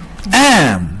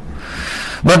am.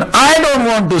 But I don't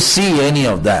want to see any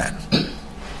of that.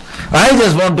 I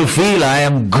just want to feel I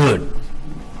am good.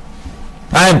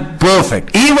 I am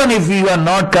perfect. Even if you are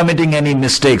not committing any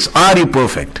mistakes, are you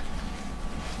perfect?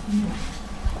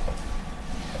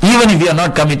 Even if you are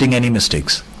not committing any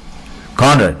mistakes.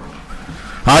 Conrad,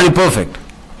 are you perfect?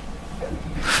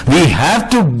 We have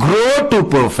to grow to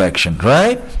perfection,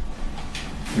 right?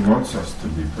 He wants us to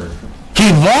be perfect.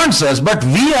 He wants us, but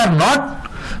we are not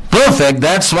perfect.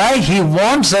 That's why He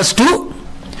wants us to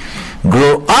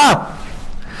grow up.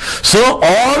 So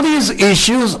all these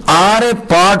issues are a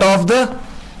part of the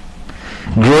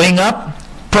growing up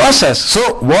process.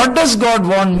 So what does God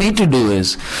want me to do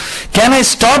is, can I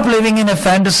stop living in a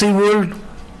fantasy world?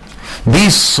 Be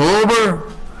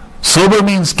sober. Sober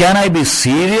means, can I be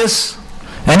serious?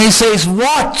 And He says,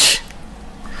 watch.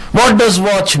 What does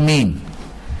watch mean?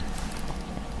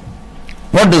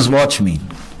 What does watch mean?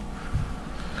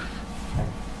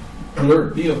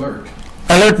 Alert, be alert.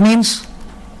 Alert means,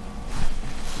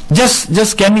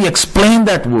 just can we explain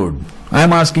that word? I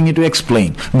am asking you to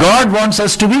explain. God wants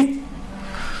us to be.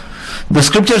 The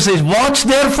scripture says, watch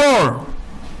therefore.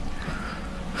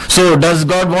 So does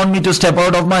God want me to step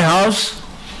out of my house?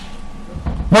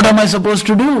 What am I supposed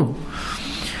to do?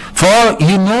 For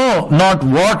you know not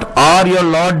what hour your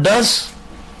Lord does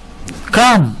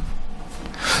come.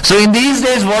 So in these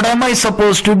days, what am I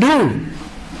supposed to do?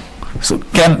 So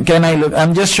can I look?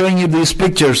 I'm just showing you these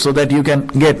pictures so that you can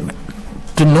get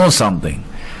to know something.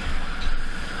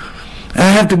 I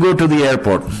have to go to the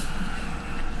airport.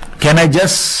 Can I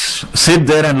just sit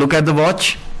there and look at the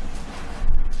watch?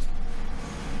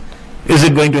 Is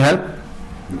it going to help?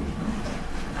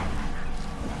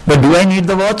 But do I need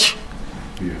the watch?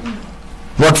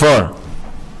 What for?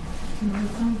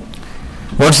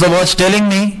 What's the watch telling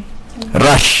me?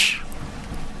 Rush.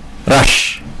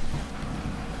 Rush.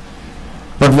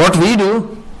 But what we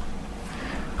do,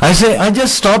 I say, I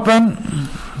just stop and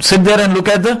sit there and look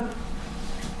at the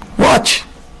watch.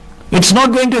 It's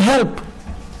not going to help.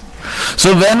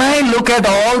 So when I look at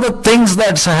all the things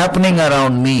that's happening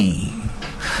around me,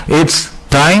 it's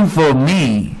time for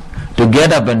me to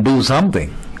get up and do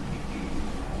something.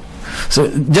 So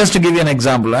just to give you an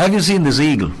example, have you seen this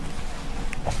eagle?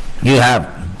 You have,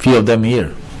 few of them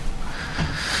here.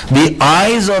 The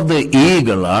eyes of the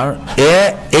eagle are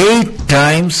 8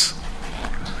 times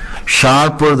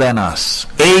sharper than us.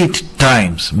 8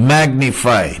 times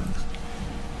magnified.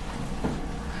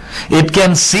 It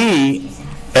can see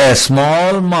a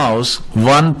small mouse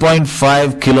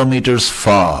 1.5 kilometers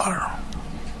far.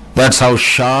 That's how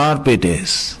sharp it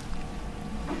is.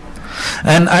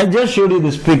 And I just showed you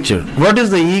this picture. What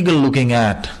is the eagle looking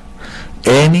at?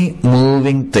 Any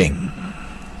moving thing.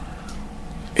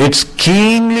 It's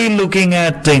keenly looking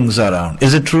at things around.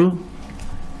 Is it true?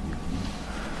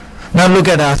 Now look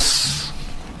at us.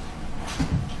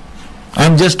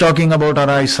 I'm just talking about our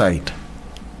eyesight.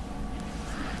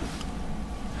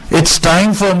 It's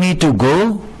time for me to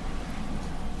go.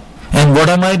 And what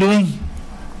am I doing?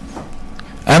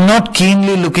 I'm not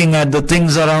keenly looking at the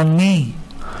things around me.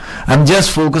 I'm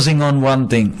just focusing on one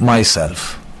thing,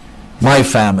 myself, my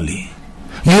family.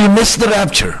 You'll miss the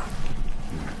rapture.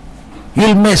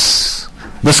 You'll miss.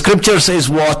 The scripture says,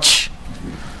 watch.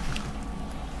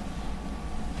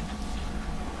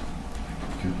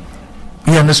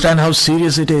 You understand how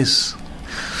serious it is?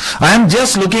 I am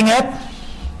just looking at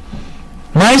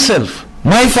myself,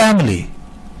 my family.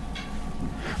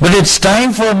 But it's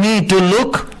time for me to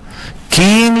look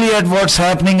keenly at what's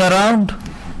happening around.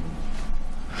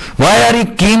 Why are you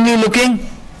keenly looking?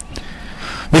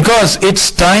 Because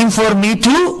it's time for me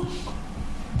to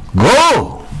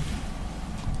go.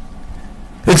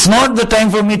 It's not the time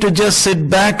for me to just sit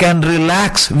back and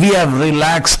relax. We have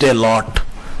relaxed a lot.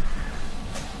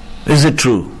 Is it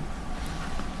true?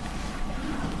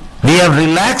 We have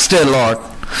relaxed a lot.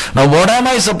 Now what am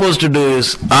I supposed to do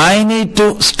is, I need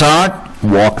to start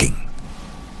walking.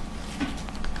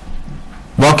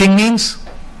 Walking means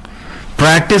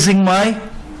practicing my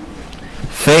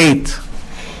faith.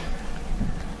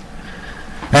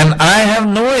 And I have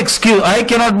no excuse. I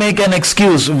cannot make an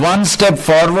excuse. 1 step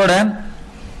forward and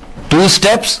 2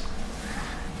 steps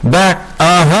back.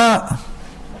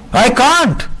 I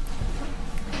can't.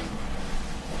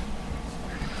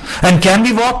 And can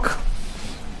we walk?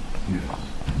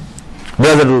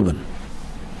 Brother Reuben,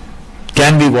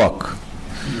 can we walk?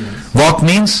 Yes. Walk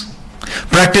means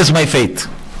practice my faith.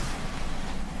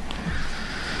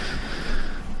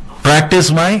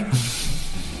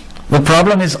 The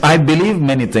problem is, I believe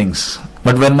many things,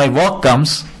 but when my walk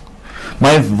comes,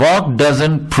 my walk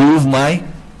doesn't prove my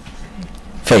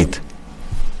faith.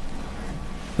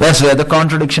 That's where the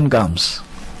contradiction comes.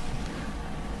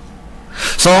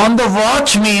 So on the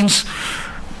watch means,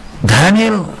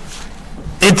 Daniel,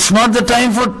 it's not the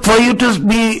time for you to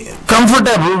be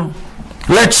comfortable.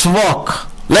 Let's walk.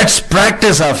 Let's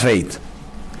practice our faith.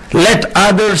 Let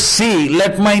others see.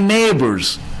 Let my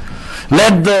neighbors.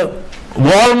 Let the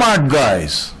Walmart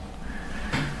guys.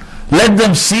 Let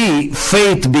them see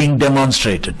faith being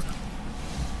demonstrated.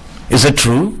 Is it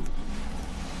true?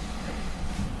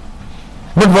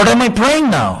 But what am I praying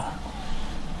now?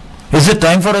 Is it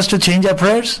time for us to change our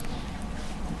prayers?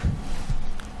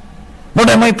 What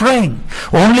am I praying?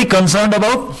 Only concerned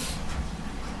about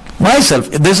myself.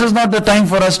 This is not the time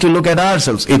for us to look at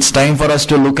ourselves. It's time for us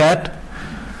to look at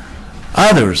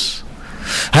others.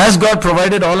 Has God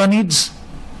provided all our needs?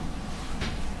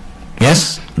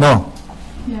 Yes? No?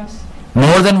 Yes.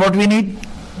 More than what we need?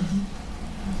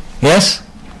 Yes?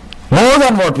 More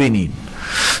than what we need.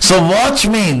 So watch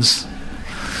means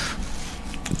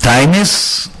time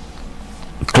is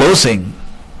closing.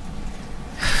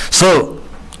 So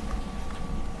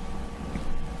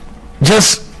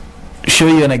just show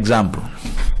you an example.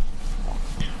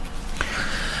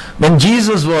 When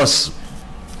Jesus was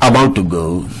about to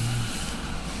go,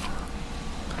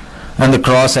 and the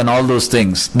cross and all those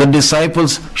things, the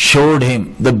disciples showed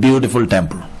him the beautiful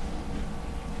temple.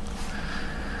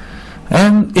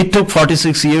 And it took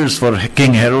 46 years for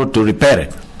King Herod to repair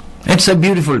it. It's a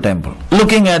beautiful temple.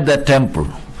 Looking at that temple,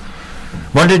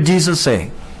 what did Jesus say?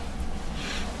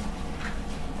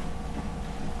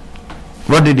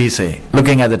 What did he say,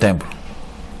 looking at the temple?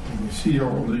 You see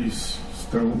all these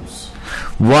stones.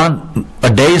 A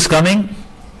day is coming,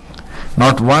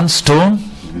 not one stone.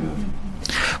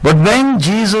 But when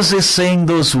Jesus is saying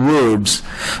those words,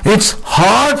 it's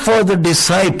hard for the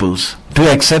disciples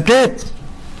to accept it.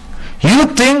 You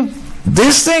think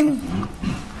this thing,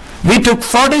 we took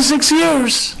 46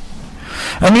 years,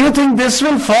 and you think this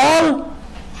will fall?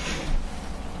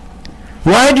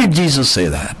 Why did Jesus say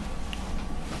that?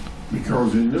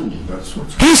 Because he knew that's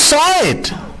what's He saw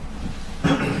it.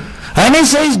 And he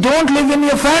says, don't live in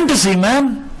your fantasy,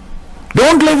 man.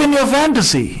 Don't live in your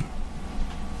fantasy.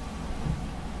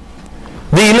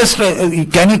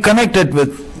 Can you connect it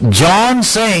with John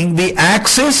saying the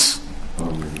axe is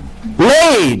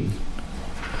laid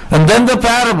And then the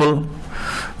parable,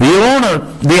 the owner,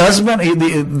 the husband,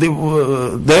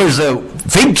 there's a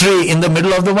fig tree in the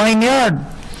middle of the vineyard.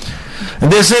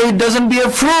 And they say it doesn't bear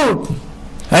fruit.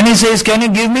 And he says, can you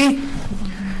give me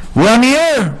 1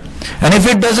 year? And if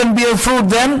it doesn't bear fruit,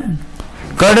 then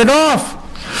cut it off.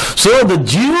 So the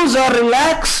Jews are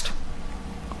relaxed.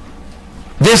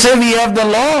 They say we have the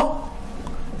law,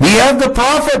 we have the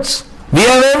prophets, we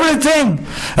have everything.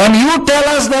 And you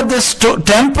tell us that this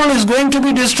temple is going to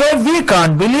be destroyed. We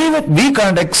can't believe it. We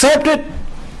can't accept it.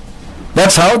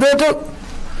 That's how they took.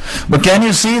 But can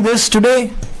you see this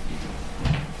today?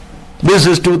 This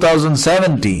is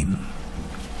 2017.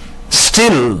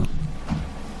 Still,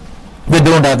 they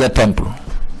don't have the temple.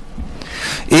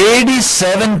 AD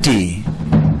 70,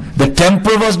 the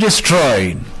temple was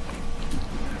destroyed.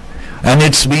 And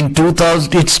it's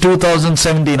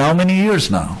 2017. How many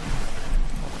years now?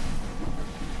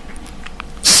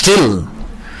 Still,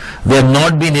 they have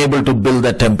not been able to build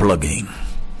the temple again.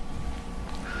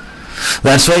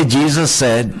 That's why Jesus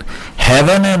said,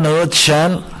 heaven and earth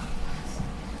shall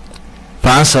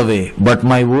pass away, but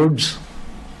my words.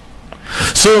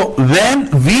 So when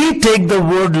we take the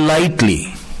word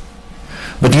lightly,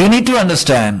 but you need to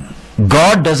understand,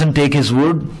 God doesn't take His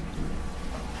word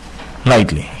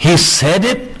lightly. He said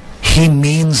it, He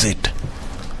means it.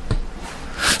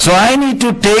 So I need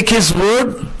to take His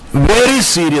word very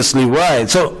seriously. Why?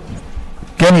 So,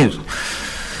 can you?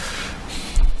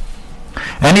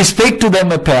 And He spake to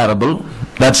them a parable.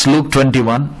 That's Luke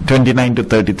 21, 29 to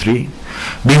 33.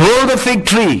 Behold the fig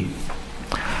tree,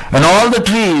 and all the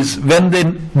trees, when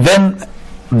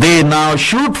they now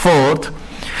shoot forth,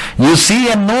 you see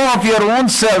and know of your own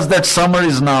selves that summer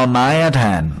is now nigh at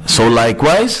hand. So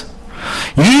likewise,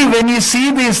 ye, when ye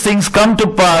see these things come to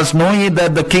pass, know ye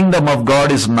that the kingdom of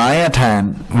God is nigh at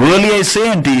hand. Verily I say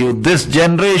unto you, this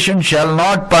generation shall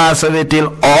not pass away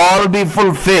till all be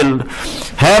fulfilled.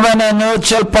 Heaven and earth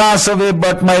shall pass away,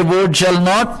 but my word shall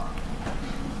not.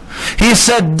 He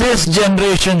said, this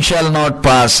generation shall not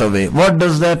pass away. What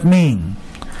does that mean?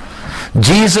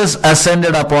 Jesus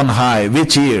ascended up on high.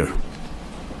 Which year?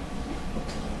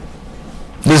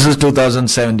 This is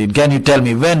 2017. Can you tell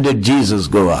me, when did Jesus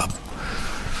go up?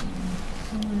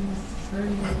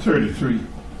 33.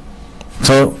 or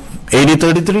So,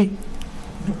 33?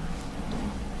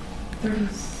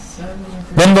 37 or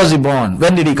When was He born?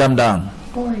 When did He come down?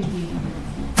 480.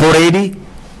 480?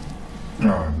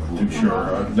 No, I'm not too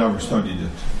sure. I've never studied it.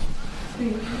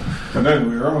 But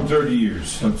anyway, around 30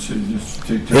 years. Let's see, just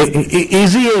take that.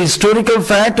 Is He a historical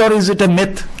fact or is it a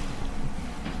myth?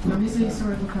 No, he's a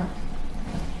historical fact.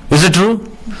 Is it true?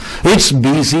 It's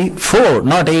BC 4,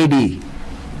 not AD.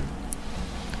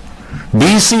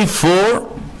 BC 4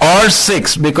 or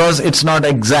 6, because it's not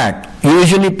exact.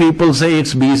 Usually people say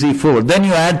it's BC 4. Then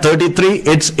you add 33,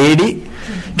 it's AD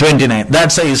 29.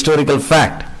 That's a historical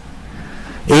fact.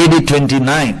 AD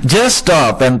 29. Just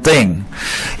stop and think.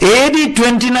 AD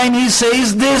 29, He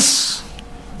says this.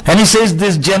 And He says,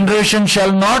 this generation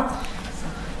shall not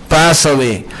pass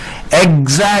away.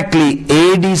 Exactly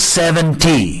AD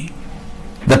 70,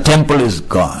 the temple is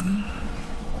gone.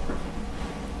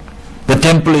 The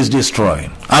temple is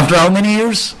destroyed. After how many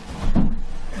years?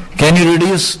 Can you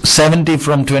reduce 70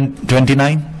 from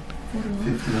 29?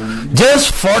 51.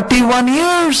 Just 41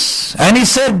 years. And He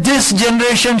said, this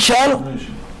generation shall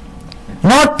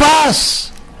not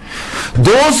pass.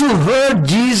 Those who heard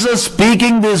Jesus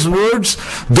speaking these words,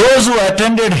 those who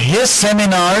attended His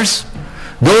seminars,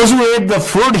 those who ate the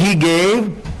food He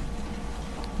gave,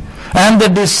 and the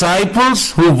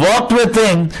disciples who walked with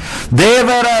Him, they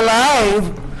were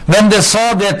alive when they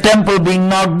saw their temple being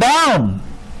knocked down.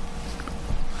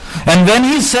 And when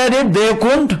He said it, they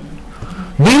couldn't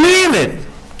believe it.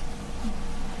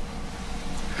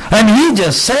 And He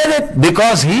just said it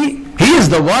because He is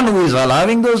the one who is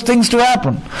allowing those things to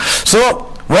happen.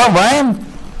 So,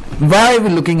 why are we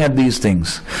looking at these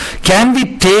things? Can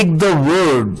we take the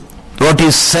word, what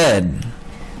is said,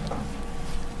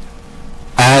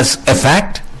 as a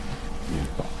fact?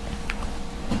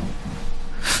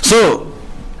 So,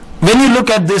 when you look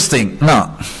at this thing,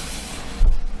 now,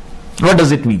 what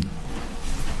does it mean?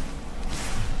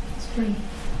 It's free.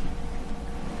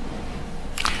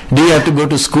 Do you have to go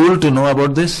to school to know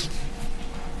about this?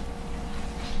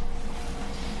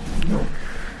 No.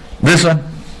 This one?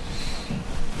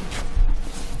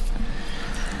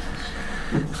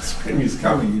 Spring is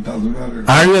coming, it doesn't matter.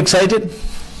 Are you excited?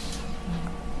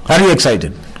 Are you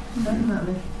excited?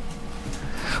 Definitely.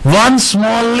 One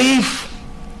small leaf,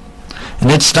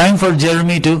 and it's time for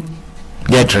Jeremy to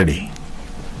get ready.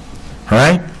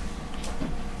 Right?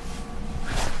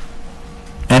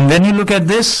 And when you look at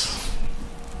this,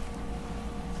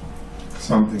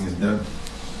 Something is dead.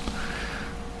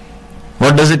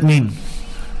 What does it mean?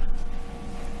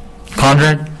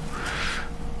 Conrad?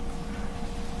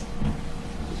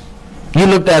 You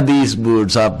looked at these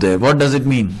words up there. What does it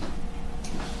mean?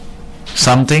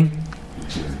 Something?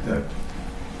 Is dead.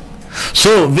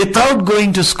 So, without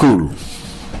going to school,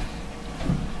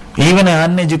 even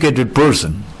an uneducated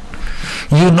person,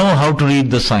 you know how to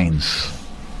read the signs.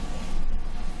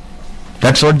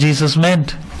 That's what Jesus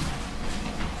meant.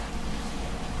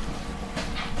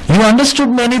 You understood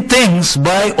many things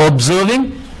by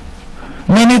observing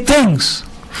many things.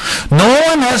 No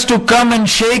one has to come and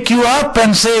shake you up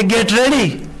and say, get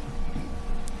ready.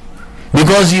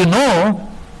 Because you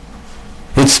know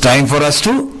it's time for us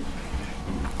to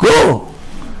go.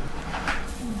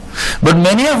 But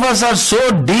many of us are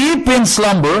so deep in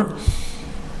slumber.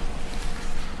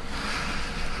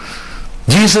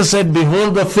 Jesus said,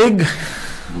 behold, the fig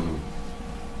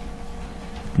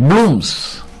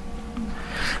blooms.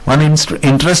 One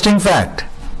interesting fact.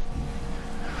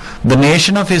 The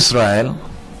nation of Israel,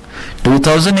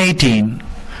 2018,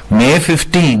 May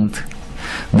 15th,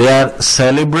 they are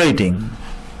celebrating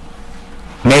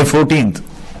May 14th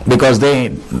because they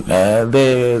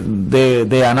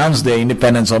announced their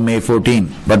independence on May 14th,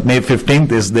 but May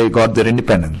 15th is they got their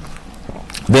independence.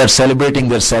 They are celebrating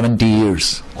their 70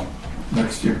 years.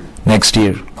 Next year. Next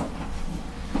year.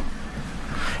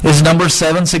 Is number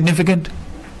 7 significant?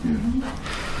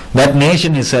 That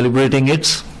nation is celebrating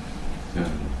its.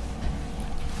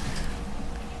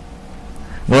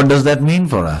 What does that mean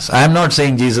for us? I am not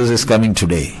saying Jesus is coming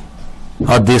today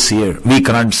or this year. We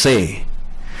can't say.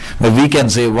 But we can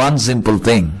say one simple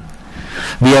thing.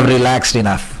 We have relaxed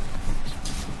enough.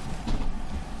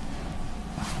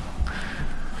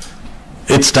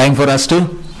 It's time for us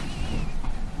to.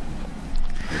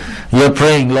 You're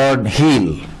praying, Lord,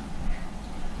 heal.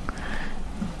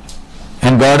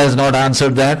 And God has not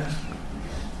answered that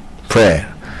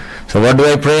prayer. So what do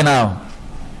I pray now?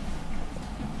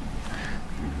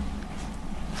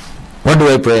 What do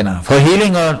I pray now? For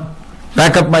healing or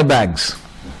pack up my bags?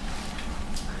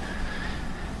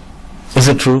 Is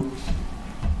it true?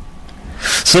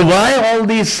 So why all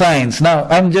these signs? Now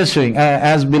I'm just showing,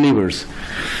 as believers,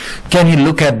 can you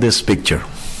look at this picture?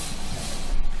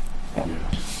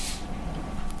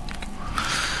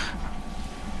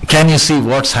 Can you see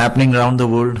what's happening around the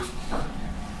world?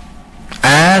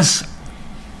 As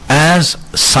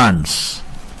sons,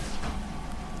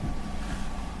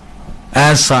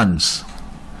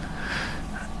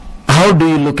 how do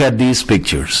you look at these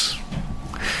pictures?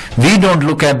 We don't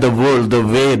look at the world the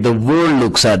way the world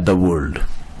looks at the world.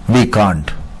 We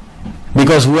can't.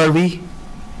 Because who are we?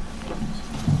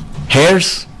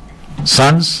 Heirs,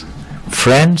 sons,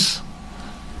 friends.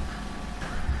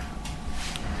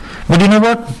 But you know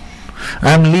what?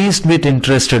 I'm least bit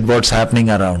interested what's happening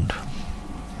around.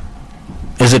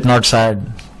 Is it not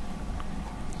sad?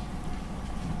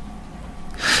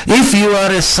 If you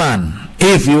are a son,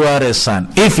 if you are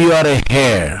a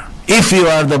heir, if you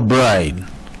are the bride,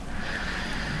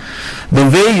 the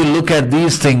way you look at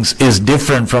these things is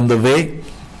different from the way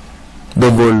the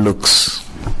world looks.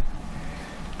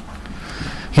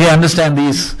 You understand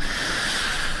these?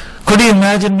 Could you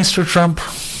imagine Mr. Trump?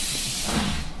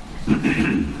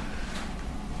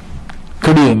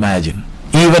 Could you imagine?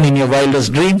 Even in your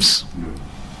wildest dreams?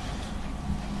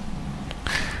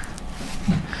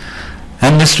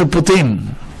 And Mr.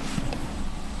 Putin,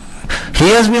 he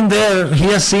has been there, he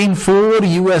has seen 4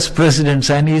 US presidents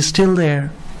and he is still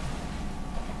there.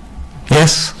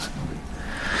 Yes.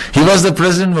 He was the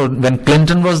president when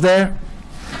Clinton was there,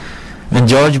 when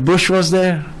George Bush was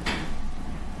there,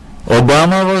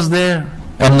 Obama was there,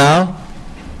 and now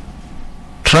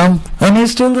Trump, and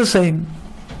he's still the same.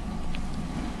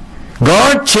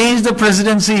 God changed the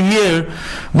presidency here,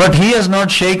 but he has not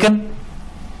shaken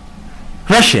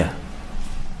Russia.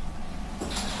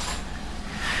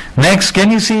 Next, can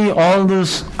you see all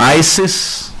those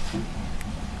ISIS?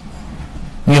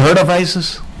 You heard of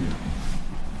ISIS?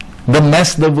 The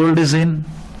mess the world is in,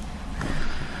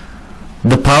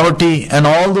 the poverty and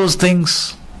all those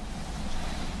things.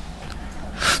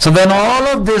 So when all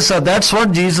of this, that's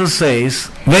what Jesus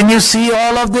says, when you see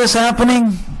all of this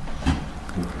happening,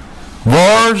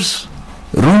 wars,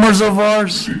 rumors of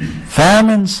wars,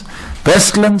 famines,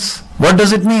 pestilence, what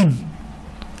does it mean?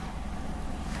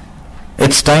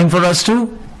 It's time for us to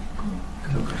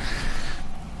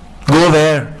go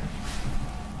where?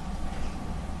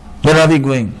 Where are we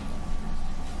going?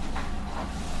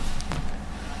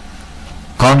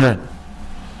 Conrad?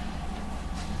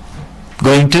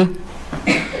 Going to?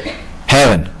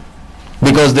 Heaven.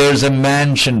 Because there's a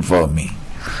mansion for me.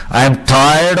 I am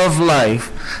tired of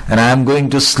life and I am going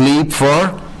to sleep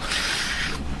for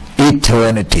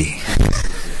eternity.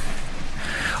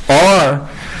 Or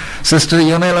Sister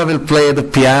Yunela will play the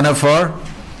piano for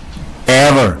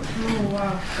ever. Oh,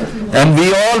 wow. And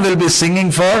we all will be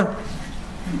singing for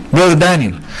Brother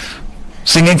Daniel.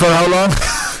 Singing for how long?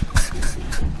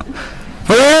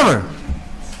 Forever.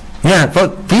 Yeah, for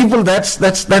people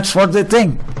that's what they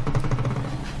think.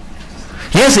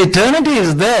 Yes, eternity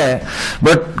is there,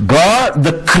 but God,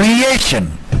 the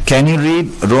creation. Can you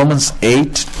read Romans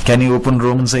 8? Can you open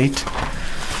Romans 8?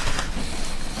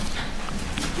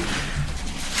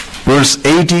 Verse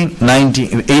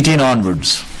 18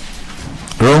 onwards.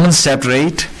 Romans chapter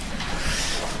 8.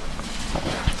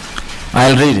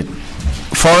 I'll read it.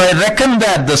 For I reckon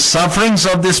that the sufferings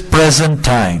of this present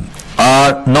time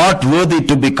are not worthy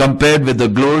to be compared with the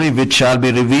glory which shall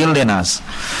be revealed in us.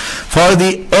 For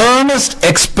the earnest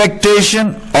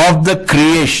expectation of the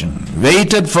creation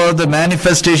waited for the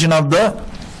manifestation of the...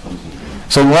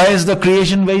 So why is the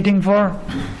creation waiting for?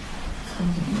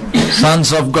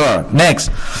 Sons of God. Next.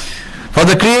 For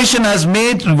the creation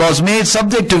was made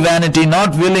subject to vanity,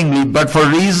 not willingly, but for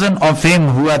reason of him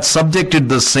who hath subjected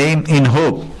the same in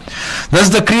hope. Thus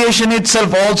the creation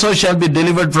itself also shall be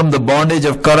delivered from the bondage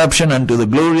of corruption unto the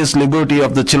glorious liberty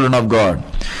of the children of God.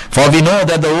 For we know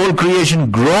that the whole creation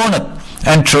groaneth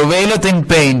and travaileth in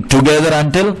pain together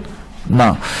until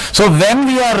now. So when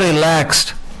we are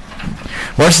relaxed,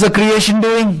 what's the creation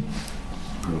doing?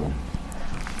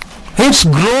 It's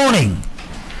groaning.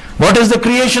 What is the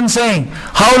creation saying?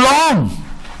 How long?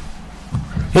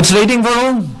 It's waiting for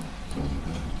whom?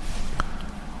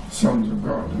 Sons of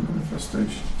God in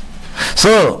manifestation.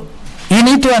 So, you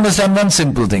need to understand one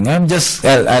simple thing. I'll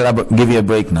give you a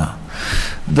break now.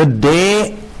 The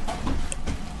day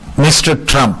Mr.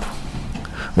 Trump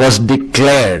was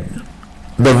declared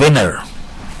the winner,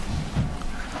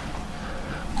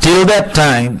 till that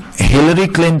time, Hillary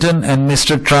Clinton and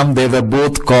Mr. Trump, they were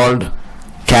both called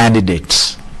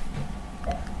candidates.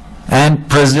 And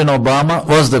President Obama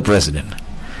was the president.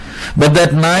 But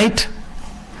that night,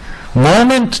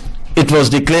 moment it was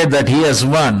declared that he has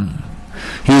won,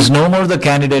 he is no more the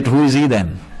candidate. Who is he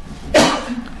then?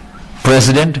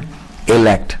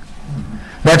 President-elect.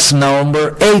 That's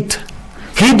November 8th.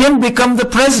 He didn't become the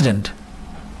president.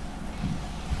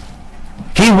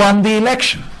 He won the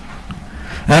election.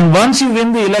 And once you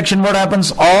win the election, what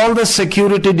happens? All the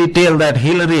security detail that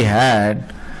Hillary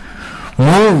had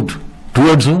moved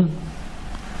towards whom?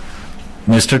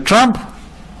 Mr. Trump.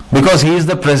 Because he is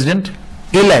the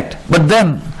president-elect. But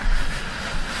then,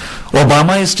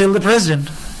 Obama is still the president.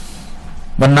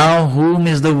 But now, whom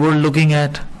is the world looking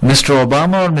at? Mr.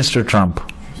 Obama or Mr. Trump?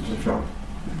 Mr. Trump.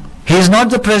 He is not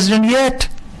the president yet.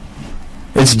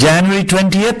 It's January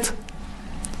 20th.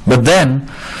 But then,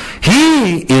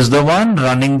 he is the one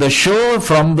running the show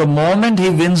from the moment he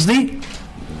wins the...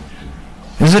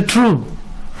 Is it true?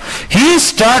 He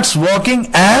starts working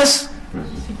as...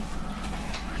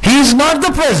 He is not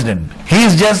the president. He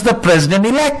is just the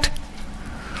president-elect.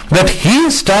 But he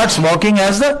starts walking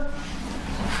as the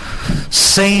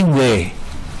same way.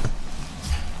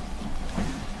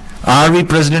 Are we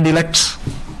president-elects?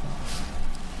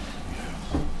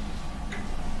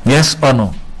 Yes or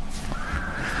no?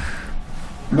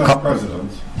 Not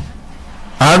president.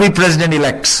 Are we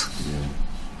president-elects?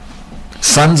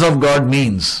 Sons of God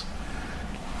means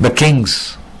the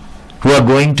kings who are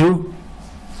going to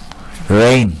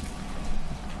reign.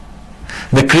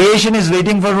 The creation is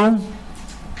waiting for whom?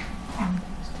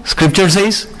 Scripture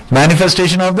says,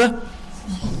 manifestation of the...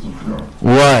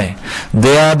 Why?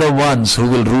 They are the ones who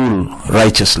will rule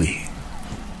righteously.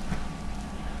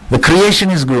 The creation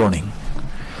is groaning.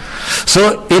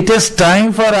 So it is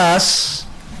time for us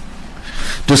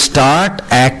to start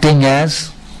acting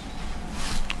as,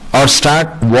 or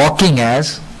start walking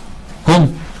as,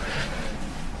 whom?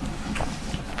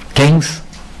 Kings.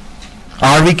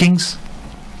 Are we kings?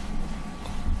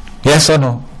 Yes or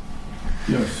no?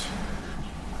 Yes.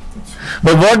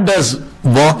 But what does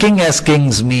walking as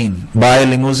kings mean? Buy a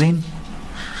limousine?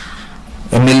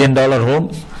 $1 million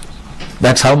home?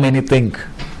 That's how many think.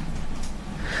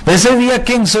 They say we are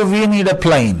kings, so we need a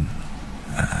plane.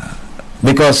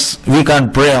 Because we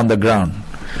can't pray on the ground.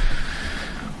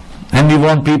 And we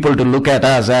want people to look at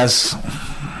us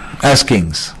as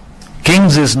kings.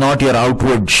 Kings is not your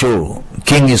outward show.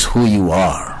 King is who you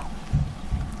are.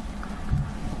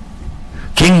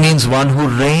 King means one who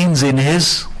reigns in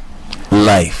his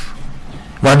life.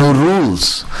 One who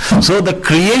rules. So the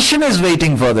creation is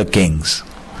waiting for the kings.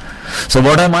 So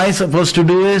what am I supposed to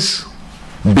do is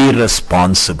be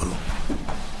responsible.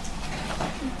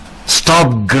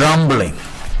 Stop grumbling.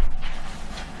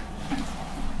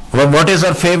 What is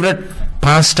our favorite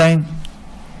pastime?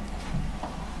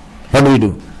 What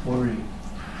do? Worry.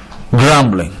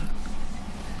 Grumbling,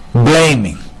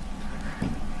 blaming.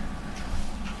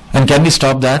 And can we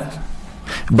stop that?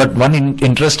 But one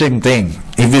interesting thing,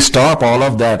 if we stop all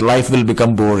of that, life will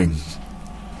become boring.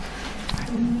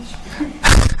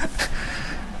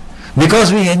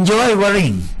 Because we enjoy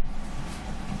worrying.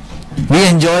 We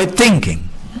enjoy thinking.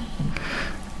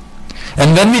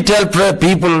 And when we tell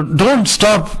people, don't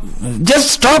stop,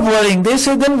 just stop worrying, they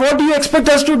say, then what do you expect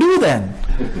us to do then?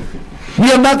 We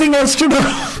have nothing else to do.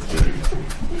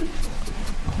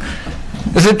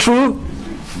 Is it true?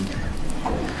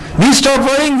 We stop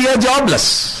worrying, we are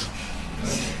jobless.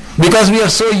 Because we are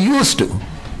so used to.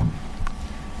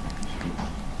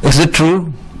 Is it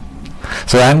true?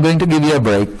 So I am going to give you a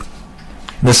break.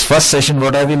 This first session,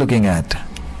 what are we looking at?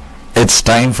 It's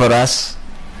time for us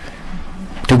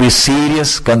to be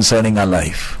serious concerning our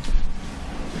life.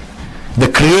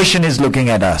 The creation is looking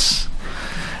at us.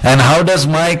 And how does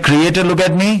my Creator look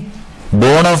at me?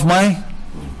 Bone of my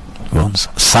bones.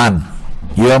 Son.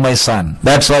 You are my son.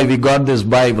 That's why we got this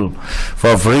Bible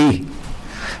for free.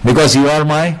 Because you are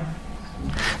my...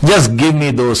 Just give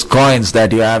me those coins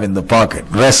that you have in the pocket.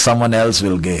 Rest someone else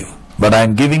will give. But I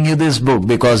am giving you this book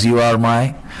because you are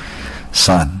my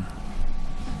son.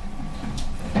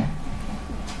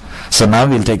 So now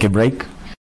we'll take a break.